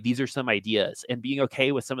saying, all right, these are some ideas, and being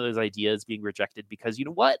okay with some of those ideas being rejected, because you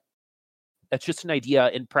know what? That's just an idea.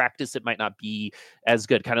 In practice, it might not be as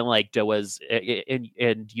good. Kind of like Doa's and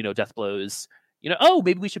Deathblow's. Oh,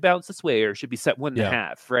 maybe we should balance this way, or should be set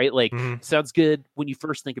 1.5, right? Like, sounds good when you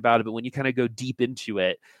first think about it, but when you kind of go deep into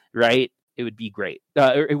it, right, it would be great.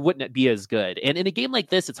 Or it wouldn't be as good. And in a game like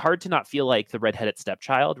this, it's hard to not feel like the redheaded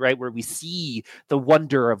stepchild, right? Where we see the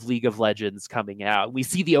wonder of League of Legends coming out. We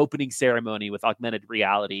see the opening ceremony with augmented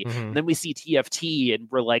reality. And then we see TFT, and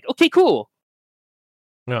we're like, okay, cool.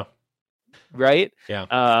 No. Right? Yeah.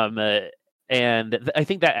 And I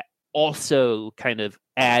think that also kind of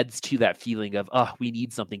adds to that feeling of, we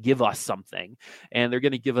need something, give us something. And they're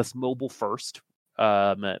going to give us mobile first.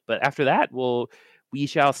 But after that, we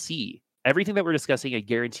shall see. Everything that we're discussing, I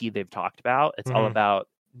guarantee they've talked about. It's all about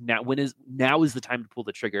now is the time to pull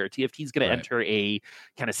the trigger. TFT is going to enter a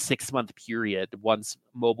kind of 6-month period once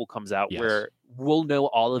mobile comes out, where we'll know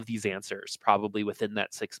all of these answers probably within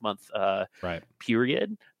that 6-month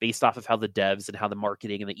period, based off of how the devs and how the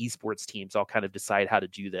marketing and the esports teams all kind of decide how to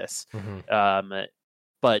do this.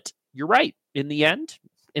 But you're right. In the end,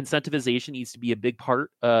 incentivization needs to be a big part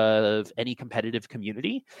of any competitive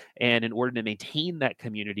community. And in order to maintain that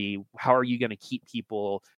community, how are you going to keep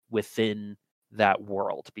people within that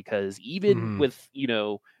world? Because even with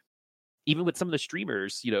even with some of the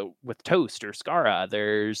streamers, with Toast or Skara,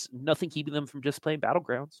 there's nothing keeping them from just playing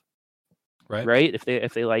Battlegrounds, right?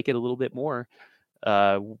 If they like it a little bit more,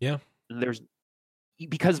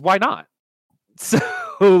 because why not? So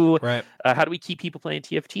how do we keep people playing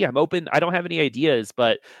TFT? I'm open. I don't have any ideas,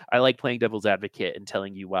 but I like playing devil's advocate and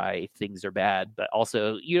telling you why things are bad, but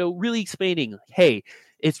also, really explaining, hey,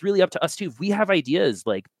 it's really up to us too. If we have ideas,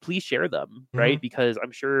 like, please share them, right? Because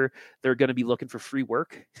I'm sure they're going to be looking for free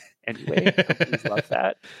work anyway. Companies love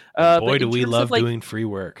that. Boy, do we love doing free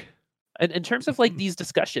work. And in terms of like these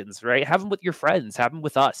discussions, right? Have them with your friends, have them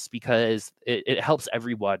with us, because it helps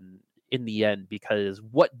everyone in the end. Because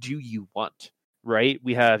what do you want? Right?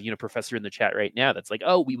 We have, Professor in the chat right now that's like,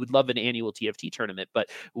 oh, we would love an annual TFT tournament, but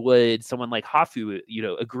would someone like Hafu,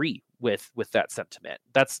 agree with that sentiment?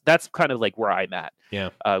 That's kind of like where I'm at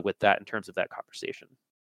with that in terms of that conversation.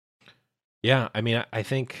 Yeah, I mean, I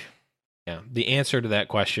think the answer to that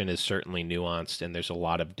question is certainly nuanced, and there's a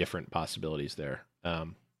lot of different possibilities there. The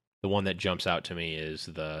one that jumps out to me is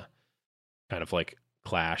the kind of like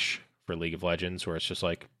Clash for League of Legends, where it's just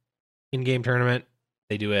like in-game tournament,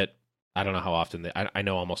 they do it. I don't know how often I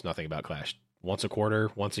know almost nothing about Clash. Once a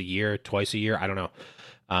quarter, once a year, twice a year. I don't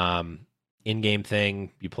know. In-game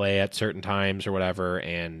thing, you play at certain times or whatever,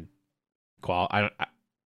 and I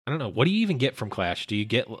don't know. What do you even get from Clash? Do you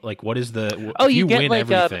get like, what is the? Oh, you get win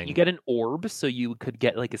like everything, you get an orb, so you could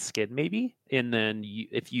get like a skin maybe, and then you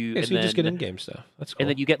just get in-game stuff. That's cool. And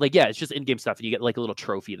then you get like it's just in-game stuff, and you get like a little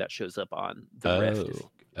trophy that shows up on the Rift.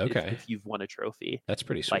 If you've won a trophy, that's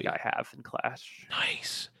pretty sweet. Like I have in Clash.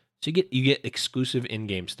 Nice. So you get exclusive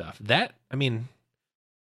in-game stuff. That, I mean,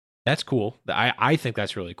 that's cool. I think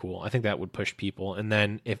that's really cool. I think that would push people. And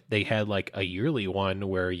then if they had like a yearly one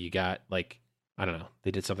where you got like, I don't know,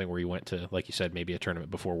 they did something where you went to, like you said, maybe a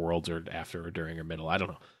tournament before Worlds or after or during or middle. I don't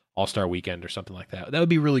know, All-Star Weekend or something like that. That would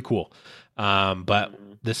be really cool. But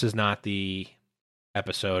this is not the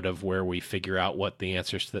episode of where we figure out what the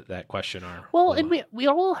answers to that question are. Well, and we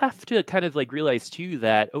all have to kind of like realize too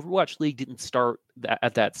that Overwatch League didn't start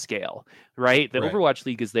at that scale, right? The Overwatch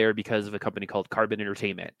League is there because of a company called Carbon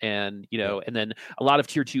Entertainment, and and then a lot of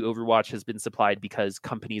Tier 2 Overwatch has been supplied because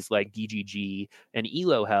companies like DGG and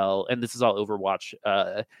Elo Hell, and this is all Overwatch,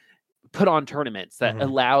 put on tournaments that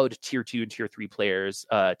allowed Tier 2 and Tier 3 players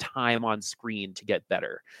time on screen to get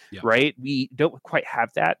better, right? We don't quite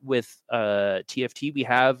have that with TFT. We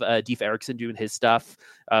have Deef Erickson doing his stuff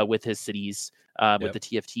with his cities with the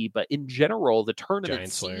TFT, but in general, the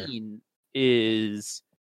tournament scene is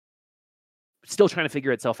still trying to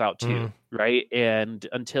figure itself out too, right? And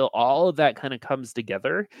until all of that kind of comes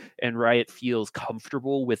together and Riot feels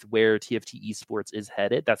comfortable with where TFT esports is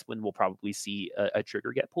headed, that's when we'll probably see a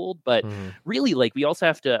trigger get pulled. But really, like, we also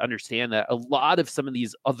have to understand that a lot of some of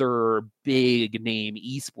these other big name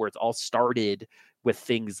esports all started with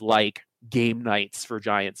things like game nights for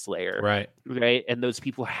Giant Slayer, right? And those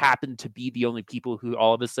people happened to be the only people who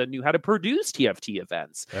all of a sudden knew how to produce TFT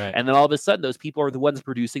events, and then all of a sudden those people are the ones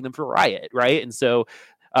producing them for Riot, right? And so,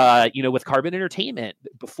 with Carbon Entertainment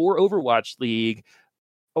before Overwatch League,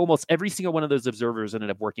 almost every single one of those observers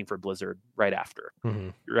ended up working for Blizzard right after,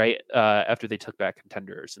 right? After they took back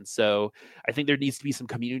Contenders. And so I think there needs to be some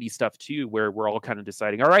community stuff too, where we're all kind of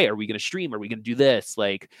deciding, all right, are we going to stream? Are we going to do this?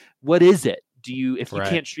 Like, what is it? If you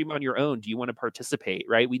can't stream on your own, do you want to participate?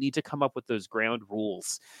 Right? We need to come up with those ground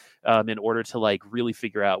rules in order to like really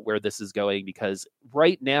figure out where this is going, because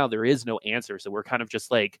right now there is no answer. So we're kind of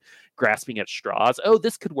just like grasping at straws. Oh,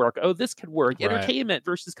 this could work. Oh, this could work. Entertainment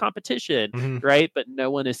versus competition, right? But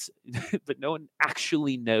no one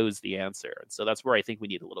actually knows the answer. And so that's where I think we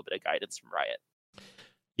need a little bit of guidance from Riot.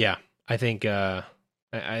 Yeah, I think you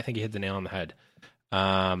hit the nail on the head.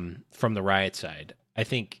 From the Riot side, I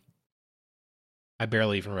think. I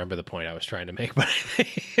barely even remember the point I was trying to make, but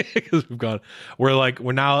because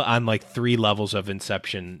we're now on like 3 levels of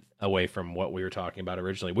Inception away from what we were talking about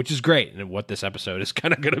originally, which is great, and what this episode is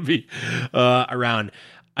kind of going to be around.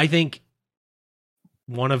 I think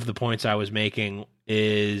one of the points I was making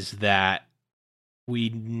is that we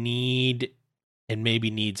need, and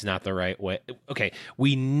maybe needs not the right way. Okay,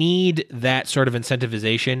 we need that sort of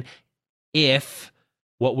incentivization if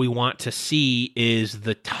what we want to see is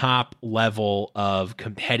the top level of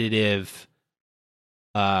competitive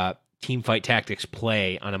team fight tactics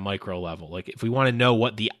play on a micro level. Like, if we want to know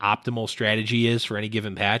what the optimal strategy is for any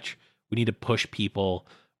given patch, we need to push people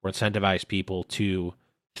or incentivize people to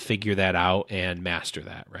figure that out and master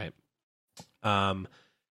that, right?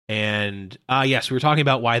 Yes, we were talking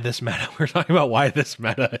about why this meta. We're talking about why this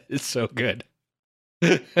meta is so good.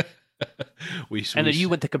 And then you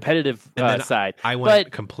went the competitive side. I went a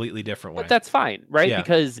completely different way. But that's fine, right? Yeah.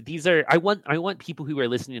 Because these are I want people who are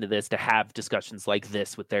listening to this to have discussions like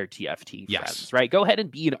this with their TFT friends, right? Go ahead and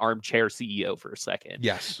be an armchair CEO for a second.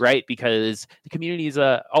 Yes. Right? Because the community is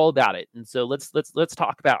all about it. And so let's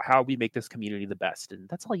talk about how we make this community the best. And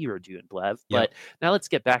that's all you were doing, Blev. Yep. But now let's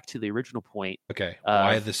get back to the original point. Okay.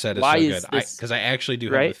 Why the set is so good. Because I actually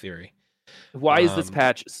do have a theory. Why is this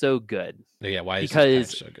patch so good? Yeah, why is this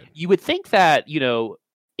patch so good? You would think that,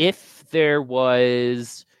 if there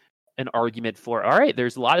was an argument for, all right,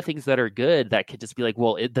 there's a lot of things that are good that could just be like,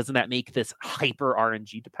 well, doesn't that make this hyper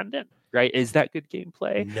RNG dependent, right? Is that good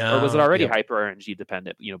gameplay? No. Or was it already hyper RNG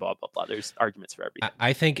dependent? Blah, blah, blah. There's arguments for everything.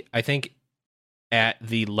 I think at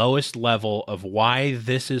the lowest level of why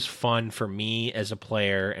this is fun for me as a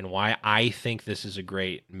player and why I think this is a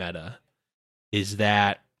great meta is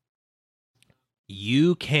that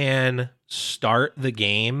you can start the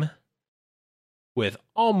game with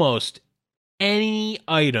almost any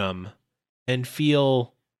item and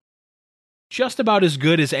feel just about as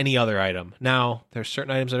good as any other item. Now, there's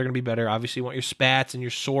certain items that are going to be better. Obviously, you want your spats and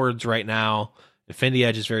your swords right now. Infinity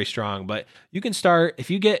Edge is very strong, but you can start if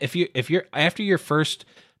you're after your first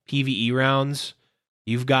PvE rounds,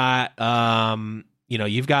 you've got AP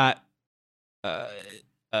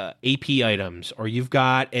items, or you've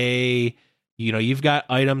got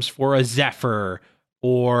items for a Zephyr,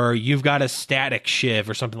 or you've got a static shiv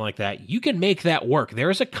or something like that. You can make that work. There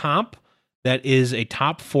is a comp that is a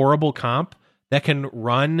top 4able comp that can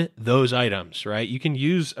run those items, right? You can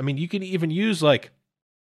even use like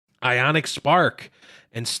Ionic Spark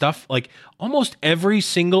and stuff, like almost every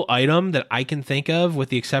single item that I can think of, with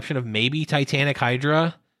the exception of maybe Titanic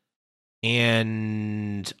Hydra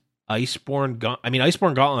and Iceborne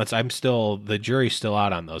Gauntlets. The jury's still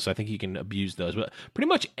out on those. So I think you can abuse those, but pretty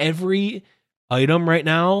much every item right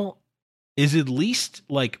now is at least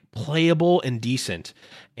like playable and decent.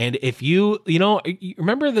 And if you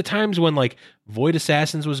remember the times when like Void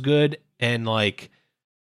Assassins was good and like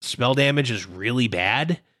spell damage is really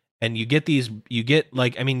bad, and if you get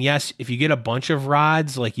a bunch of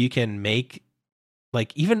rods, like you can make,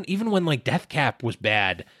 like even when like Deathcap was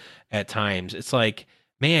bad at times, it's like,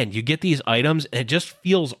 man, you get these items and it just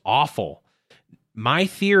feels awful. My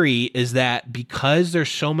theory is that because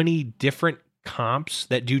there's so many different comps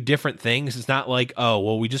that do different things, it's not like, oh,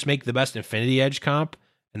 well, we just make the best Infinity Edge comp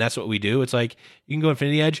and that's what we do. It's like, you can go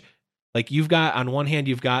Infinity Edge. Like you've got, on one hand,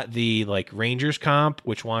 you've got the like Rangers comp,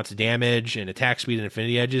 which wants damage and attack speed and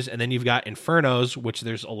Infinity Edges. And then you've got Infernos, which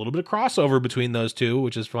there's a little bit of crossover between those two,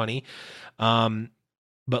 which is funny.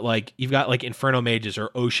 But like you've got like Inferno Mages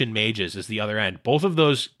or Ocean Mages is the other end. Both of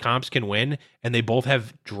those comps can win, and they both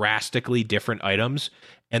have drastically different items.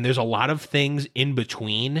 And there's a lot of things in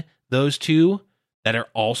between those two that are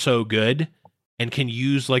also good and can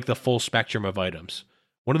use like the full spectrum of items.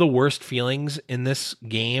 One of the worst feelings in this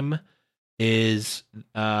game is,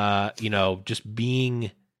 just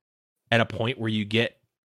being at a point where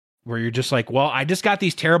you're just like, well, I just got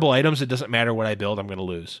these terrible items. It doesn't matter what I build. I'm going to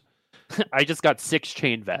lose. I just got 6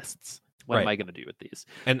 chain vests. What am I going to do with these?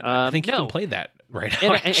 And I think you can play that right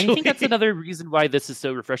now. And I think that's another reason why this is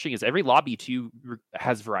so refreshing is every lobby too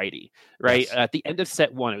has variety, right? Yes. At the end of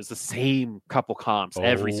set 1, it was the same couple comps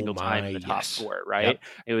every single time in the top 4, right? Yep.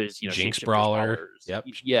 It was, Jinx Brawler. Yep.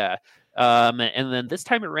 Yeah. And then this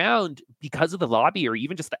time around, because of the lobby or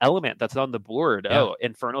even just the element that's on the board,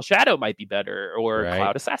 Infernal Shadow might be better, or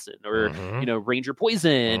Cloud Assassin, or Ranger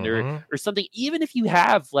Poison, or something. Even if you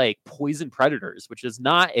have like Poison Predators, which is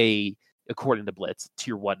not according to Blitz,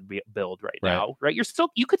 tier 1 build right now, right?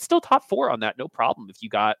 You could still top 4 on that, no problem, if you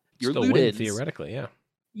got your Ludens. Theoretically,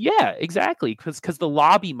 yeah, exactly, because the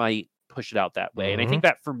lobby might push it out that way. And I think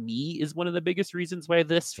that for me is one of the biggest reasons why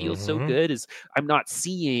this feels so good is I'm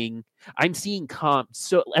seeing comps,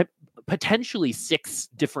 so potentially 6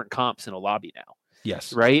 different comps in a lobby now.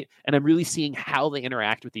 Yes. Right. And I'm really seeing how they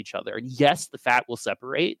interact with each other. And yes, the fat will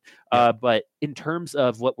separate. But in terms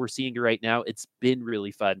of what we're seeing right now, it's been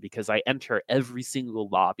really fun because I enter every single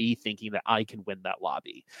lobby thinking that I can win that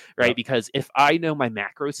lobby. Right. Yep. Because if I know my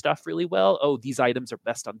macro stuff really well, these items are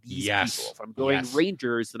best on these people. If I'm going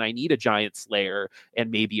Rangers, then I need a Giant Slayer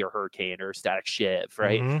and maybe a Hurricane or a Static Shiv,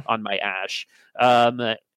 right? On my Ashe.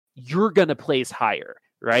 You're going to place higher.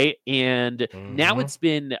 Right. And now it's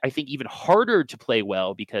been, I think, even harder to play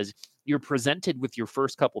well because you're presented with your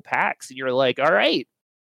first couple packs and you're like, all right,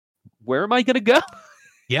 where am I going to go?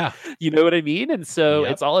 Yeah. You know what I mean? And so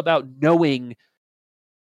it's all about knowing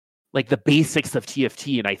like the basics of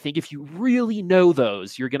TFT. And I think if you really know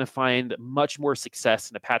those, you're going to find much more success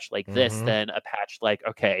in a patch like this than a patch like,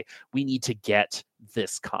 okay, we need to get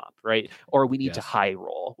this comp, right? Or we need to high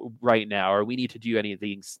roll right now, or we need to do any of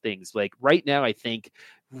these things. Like right now, I think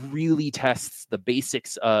really tests the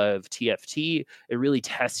basics of TFT. It really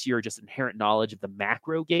tests your just inherent knowledge of the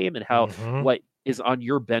macro game and how what is on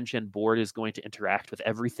your bench and board is going to interact with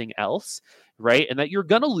everything else, right? And that you're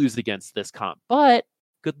going to lose against this comp, but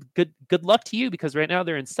good luck to you, because right now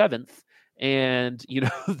they're in 7th, and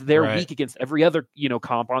they're weak against every other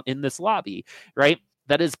comp in this lobby, right?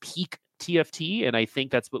 That is peak TFT, and I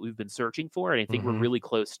think that's what we've been searching for, and I think we're really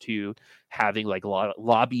close to having like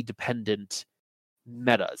lobby dependent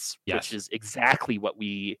metas, which is exactly what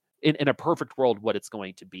we in a perfect world what it's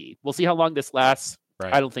going to be. We'll see how long this lasts.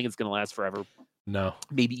 I don't think it's going to last forever. No,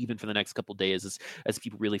 maybe even for the next couple of days as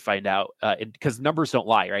people really find out, because numbers don't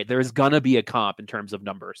lie, right? There's gonna be a comp in terms of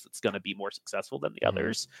numbers that's gonna be more successful than the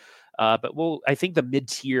others, but I think the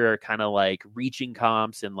mid-tier kind of like reaching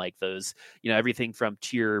comps and like those, everything from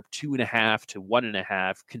tier 2.5 to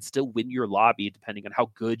 1.5 can still win your lobby depending on how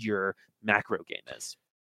good your macro game is.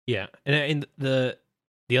 Yeah, and the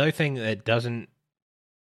other thing that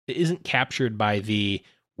isn't captured by the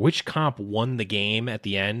which comp won the game at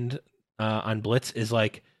the end on Blitz is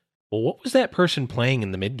like, well, what was that person playing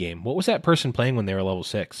in the mid game? What was that person playing when they were level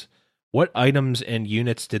 6? What items and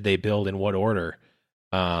units did they build in what order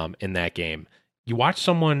in that game? You watch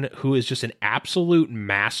someone who is just an absolute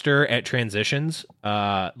master at transitions,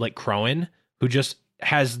 like Crowan, who just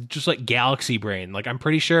has just like galaxy brain. Like I'm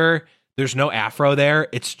pretty sure there's no afro there.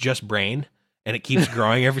 It's just brain. And it keeps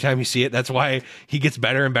growing every time you see it. That's why he gets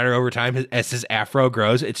better and better over time as his afro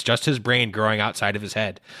grows. It's just his brain growing outside of his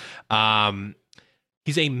head.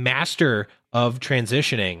 He's a master of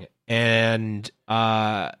transitioning, and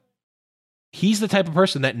he's the type of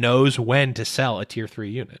person that knows when to sell a tier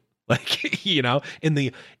 3 unit. Like, in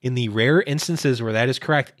the rare instances where that is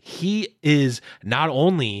correct, he is not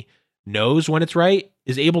only knows when it's right,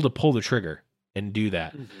 is able to pull the trigger and do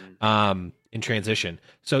that. In transition.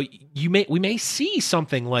 So we may see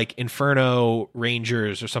something like Inferno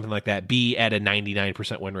Rangers or something like that be at a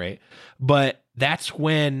 99% win rate, but that's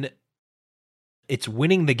when it's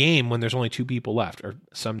winning the game when there's only 2 people left, or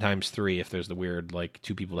sometimes 3 if there's the weird like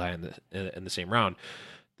 2 people die in the same round.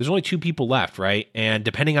 There's only 2 people left, right? And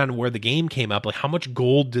depending on where the game came up, like how much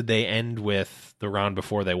gold did they end with the round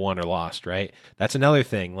before they won or lost, right? That's another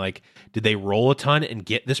thing. Like, did they roll a ton and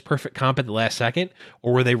get this perfect comp at the last second,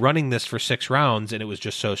 or were they running this for 6 rounds and it was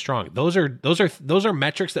just so strong? Those are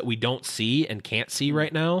metrics that we don't see and can't see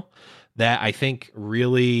right now that I think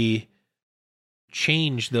really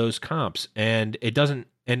change those comps. And it doesn't.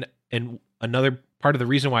 And another part of the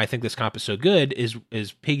reason why I think this comp is so good is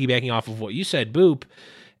piggybacking off of what you said, Boop.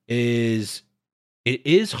 It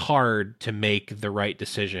is hard to make the right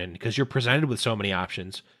decision because you're presented with so many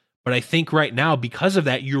options. But I think right now, because of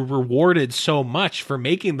that, you're rewarded so much for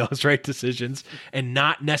making those right decisions, and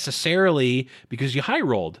not necessarily because you high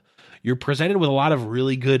rolled. You're presented with a lot of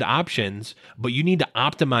really good options, but you need to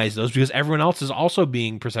optimize those because everyone else is also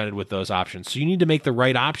being presented with those options. So you need to make the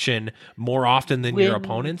right option more often than your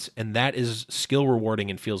opponents, and that is skill rewarding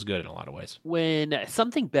and feels good in a lot of ways. When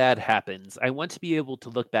something bad happens, I want to be able to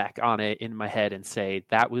look back on it in my head and say,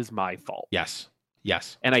 that was my fault. Yes.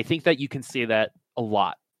 And I think that you can say that a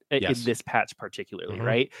lot. In this patch particularly,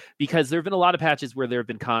 right? Because there have been a lot of patches where there have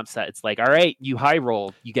been comps that it's like, all right, you high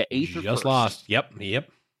roll, you get 8th or just first. Lost. Yep.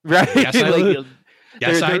 Right. Yes,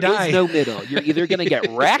 I there is no middle. You're either going to get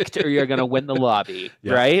wrecked or you're going to win the lobby,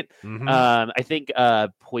 right? I think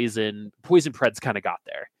Poison Preds kind of got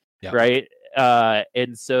there, right?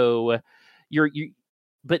 And so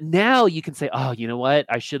but now you can say, oh, you know what?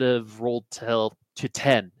 I should have rolled to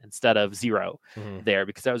 10 instead of 0 there,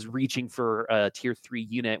 because I was reaching for a tier 3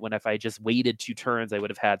 unit when if I just waited 2 turns, I would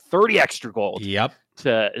have had 30 extra gold.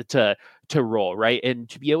 To roll, right? And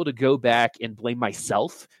to be able to go back and blame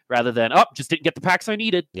myself rather than just didn't get the packs I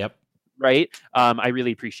needed. Right. I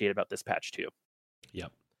really appreciate about this patch too.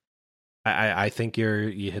 I think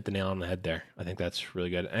you hit the nail on the head there. I think that's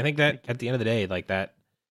really good. I think that at the end of the day, like that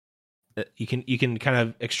you can kind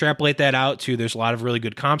of extrapolate that out to there's a lot of really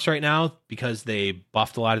good comps right now because they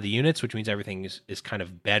buffed a lot of the units, which means everything is kind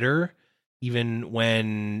of better. Even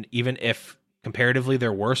if comparatively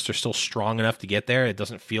they're worse, they're still strong enough to get there. It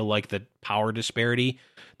doesn't feel like the power disparity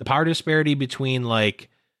between like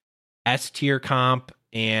S tier comp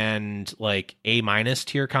and like A-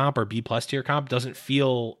 tier comp or B+ tier comp doesn't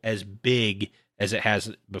feel as big as it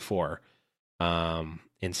has before.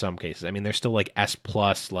 in some cases. I mean, there's still like S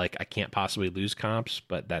plus, like I can't possibly lose comps,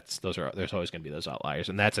 but there's always going to be those outliers,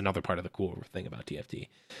 and that's another part of the cool thing about TFT.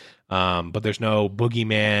 But there's no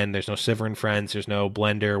boogeyman, there's no Sivir and Friends, there's no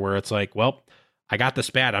blender where it's like, well, I got the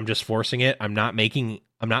spat, I'm just forcing it. I'm not making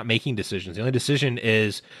decisions. The only decision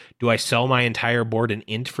is, do I sell my entire board an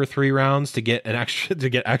int for 3 rounds to get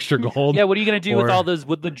extra gold? Yeah, what are you going to do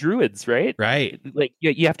with the druids, right? Right. Like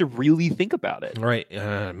you have to really think about it. Right.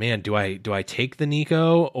 Man, do I take the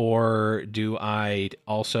Nico, or do I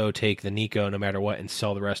also take the Nico no matter what and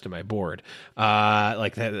sell the rest of my board?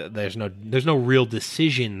 There's no real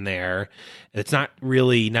decision there. It's not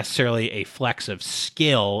really necessarily a flex of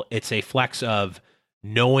skill. It's a flex of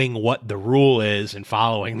knowing what the rule is and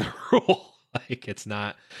following the rule. Like, it's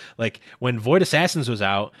not like when Void Assassins was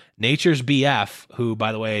out, Nature's BF, who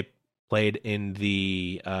by the way played in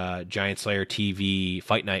the Giant Slayer TV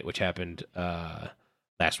Fight Night, which happened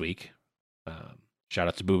last week. Shout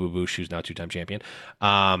out to Boo Boo Boosh, who's now 2-time champion.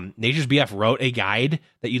 Nature's BF wrote a guide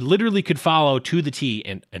that you literally could follow to the T,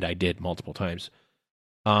 and I did multiple times.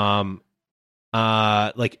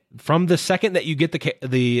 Like from the second that you get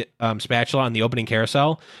the spatula on the opening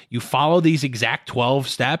carousel, you follow these exact 12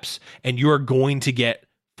 steps, and you are going to get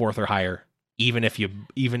 4th or higher, even if you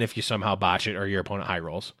somehow botch it or your opponent high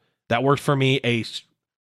rolls. That worked for me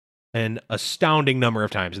an astounding number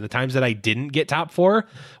of times, and the times that I didn't get top 4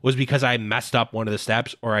 was because I messed up one of the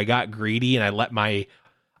steps, or I got greedy and I let my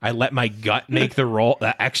gut make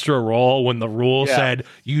the extra roll when the rule said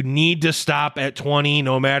you need to stop at 20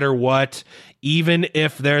 no matter what. Even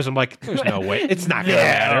if there's no way, it's not going to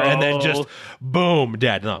matter. And then just boom,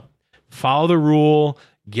 dead. No, follow the rule,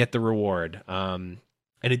 get the reward. And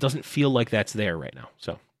it doesn't feel like that's there right now.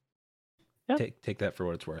 So take that for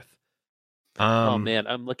what it's worth. Oh man,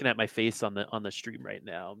 I'm looking at my face on the stream right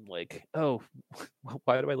now. I'm like, oh,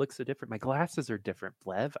 why do I look so different? My glasses are different,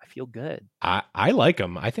 Flev. I feel good. I like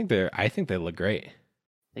them. I think they look great.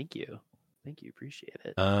 Thank you, appreciate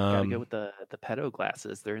it. Gotta go with the pedo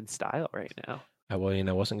glasses. They're in style right now. I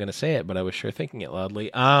wasn't going to say it, but I was sure thinking it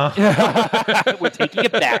loudly. We're taking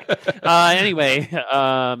it back. Anyway,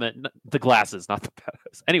 the glasses, not the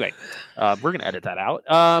pedos. Anyway, we're going to edit that out.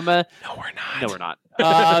 No, we're not.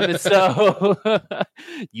 So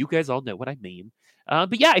you guys all know what I mean.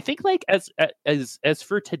 But yeah, I think like as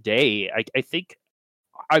for today, I think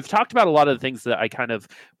I've talked about a lot of the things that I kind of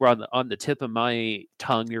were on the tip of my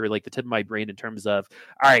tongue, or like the tip of my brain, in terms of,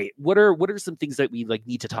 all right, what are some things that we like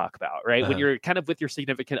need to talk about, right? When you're kind of with your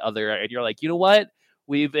significant other and you're like, you know what,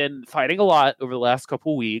 we've been fighting a lot over the last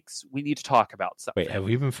couple weeks. We need to talk about something. Wait, have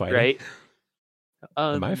we been fighting? Right?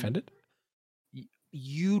 Am I offended?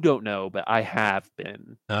 You don't know, but I have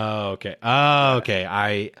been. Oh, okay. Oh,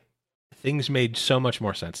 okay. Things made so much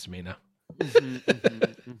more sense to me now.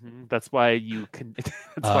 That's why you can.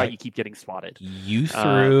 That's why you keep getting spotted. You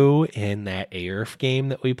threw in that ARF game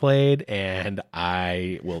that we played, and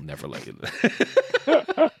I will never let you.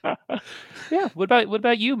 Yeah. What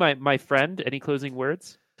about you, my friend? Any closing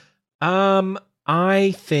words?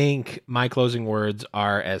 I think my closing words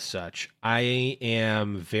are as such. I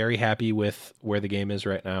am very happy with where the game is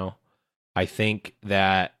right now. I think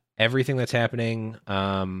that everything that's happening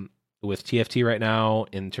with TFT right now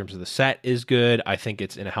in terms of the set is good. I think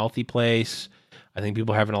it's in a healthy place. I think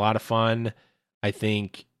people are having a lot of fun. I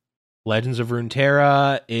think Legends of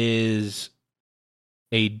Runeterra is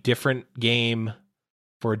a different game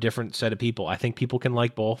for a different set of people. I think people can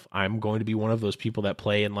like both. I'm going to be one of those people that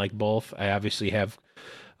play and like both. I obviously have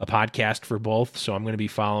a podcast for both, so I'm going to be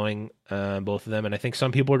following both of them. And I think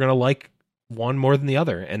some people are going to like one more than the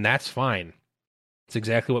other, and that's fine. It's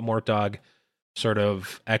exactly what Mort Dog sort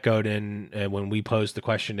of echoed in when we posed the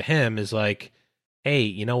question to him, is like, hey,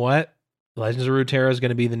 you know what? Legends of Runeterra is going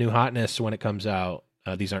to be the new hotness when it comes out.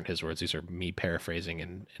 These aren't his words. These are me paraphrasing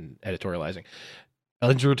and editorializing.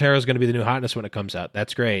 Legends of Runeterra is going to be the new hotness when it comes out.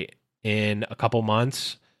 That's great. In a couple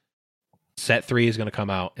months, set 3 is going to come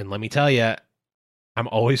out. And let me tell you, I'm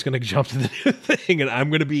always going to jump to the new thing, and I'm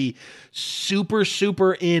going to be super,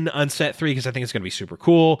 super in on set 3 because I think it's going to be super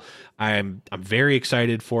cool. I'm very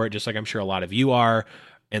excited for it, just like I'm sure a lot of you are.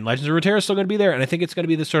 And Legends of Runeterra is still going to be there, and I think it's going to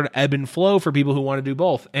be this sort of ebb and flow for people who want to do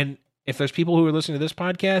both. And if there's people who are listening to this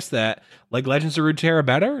podcast that like Legends of Runeterra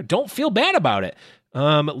better, don't feel bad about it.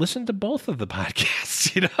 Listen to both of the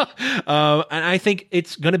podcasts, you know? And I think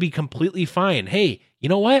it's going to be completely fine. Hey, you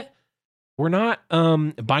know what? We're not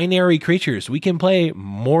binary creatures. We can play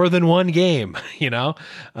more than one game, you know?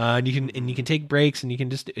 And you can take breaks, and you can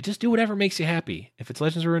just do whatever makes you happy. If it's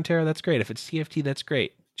Legends of Runeterra, that's great. If it's TFT, that's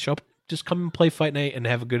great. Show up, just come and play Fight Night and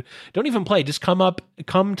have a good. Don't even play. Just come to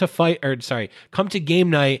game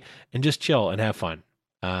night and just chill and have fun.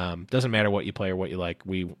 Doesn't matter what you play or what you like.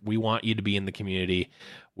 We want you to be in the community.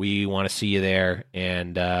 We want to see you there,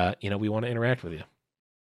 and we want to interact with you.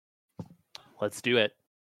 Let's do it.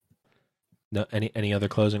 No, any other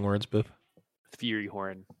closing words, Boop? Fury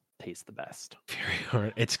Horn tastes the best. Fury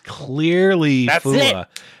Horn. It's clearly That's Fua. it.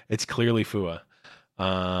 It's clearly Fua.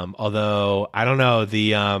 Although I don't know,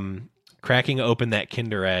 the cracking open that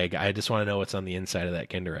Kinder Egg, I just want to know what's on the inside of that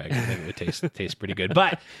Kinder Egg. I think it would taste pretty good.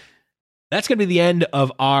 But that's going to be the end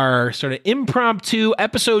of our sort of impromptu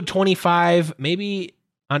episode 25. Maybe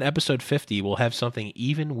on episode 50, we'll have something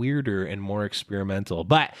even weirder and more experimental.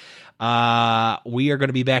 But we are going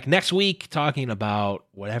to be back next week talking about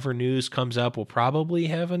whatever news comes up. We'll probably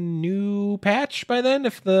have a new patch by then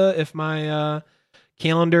if my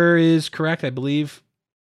calendar is correct. I believe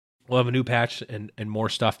we'll have a new patch and more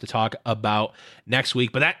stuff to talk about next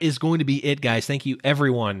week. But that is going to be it, guys. Thank you,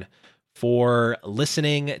 everyone, for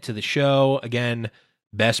listening to the show. Again,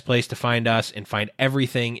 best place to find us and find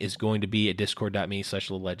everything is going to be at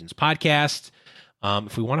discord.me/Little Legends Podcast.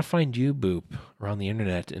 If we want to find you, Boop, around the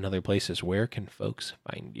internet and other places, where can folks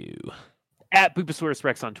find you? At Booposaurus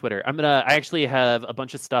Rex on Twitter. I actually have a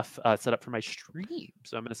bunch of stuff set up for my stream,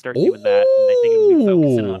 so I'm gonna start doing that. And I think I'm gonna be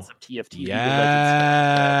focusing on some TFT.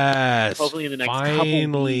 Yes, hopefully in the next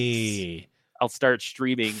couple weeks, I'll start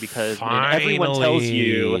streaming because when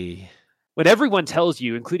everyone tells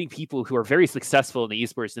you, including people who are very successful in the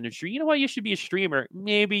esports industry, you know what, you should be a streamer.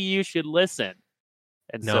 Maybe you should listen.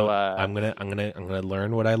 And no, I'm gonna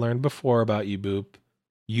learn what I learned before about you, Boop.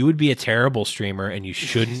 You would be a terrible streamer, and you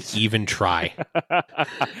shouldn't even try.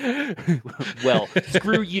 Well,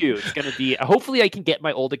 screw you. It's gonna be. Hopefully, I can get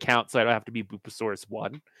my old account so I don't have to be Booposaurus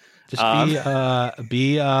 1. Just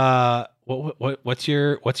what's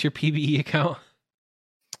your PBE account?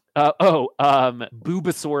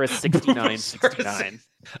 Boobosaurus 6969.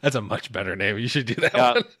 That's a much better name. You should do that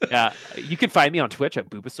one. Yeah, you can find me on Twitch at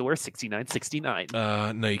Boobosaurus 6969.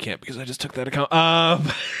 No, you can't because I just took that account.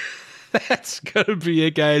 That's gonna be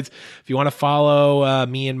it, guys. If you want to follow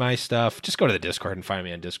me and my stuff, just go to the Discord and find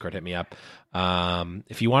me on Discord. Hit me up.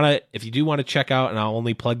 If you do want to check out, and I'll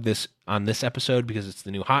only plug this on this episode because it's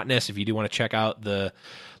the new hotness. If you do want to check out the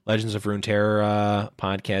Legends of Runeterra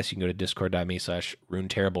podcast, you can go to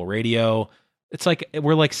discord.me/RuneTerrible Radio. It's like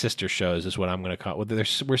we're like sister shows, is what I'm going to call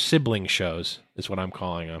it. We're sibling shows, is what I'm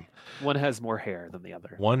calling them. One has more hair than the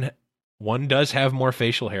other. One does have more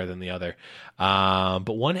facial hair than the other,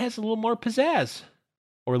 but one has a little more pizzazz,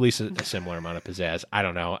 or at least a similar amount of pizzazz. I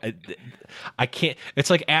don't know. I can't.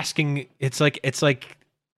 It's like asking. It's like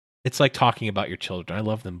talking about your children. I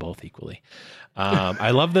love them both equally.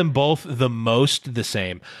 I love them both the most the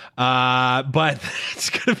same. But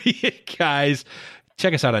that's gonna be it, guys.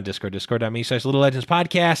 Check us out on Discord, discord.me/Little Legends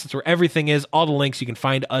Podcast. It's where everything is. All the links, you can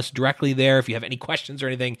find us directly there. If you have any questions or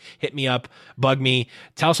anything, hit me up, bug me,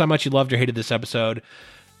 tell us how much you loved or hated this episode,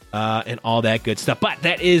 and all that good stuff. But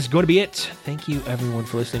that is going to be it. Thank you, everyone,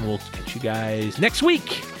 for listening. We'll catch you guys next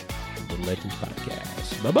week on the Legends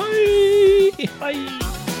Podcast. Bye-bye. Bye.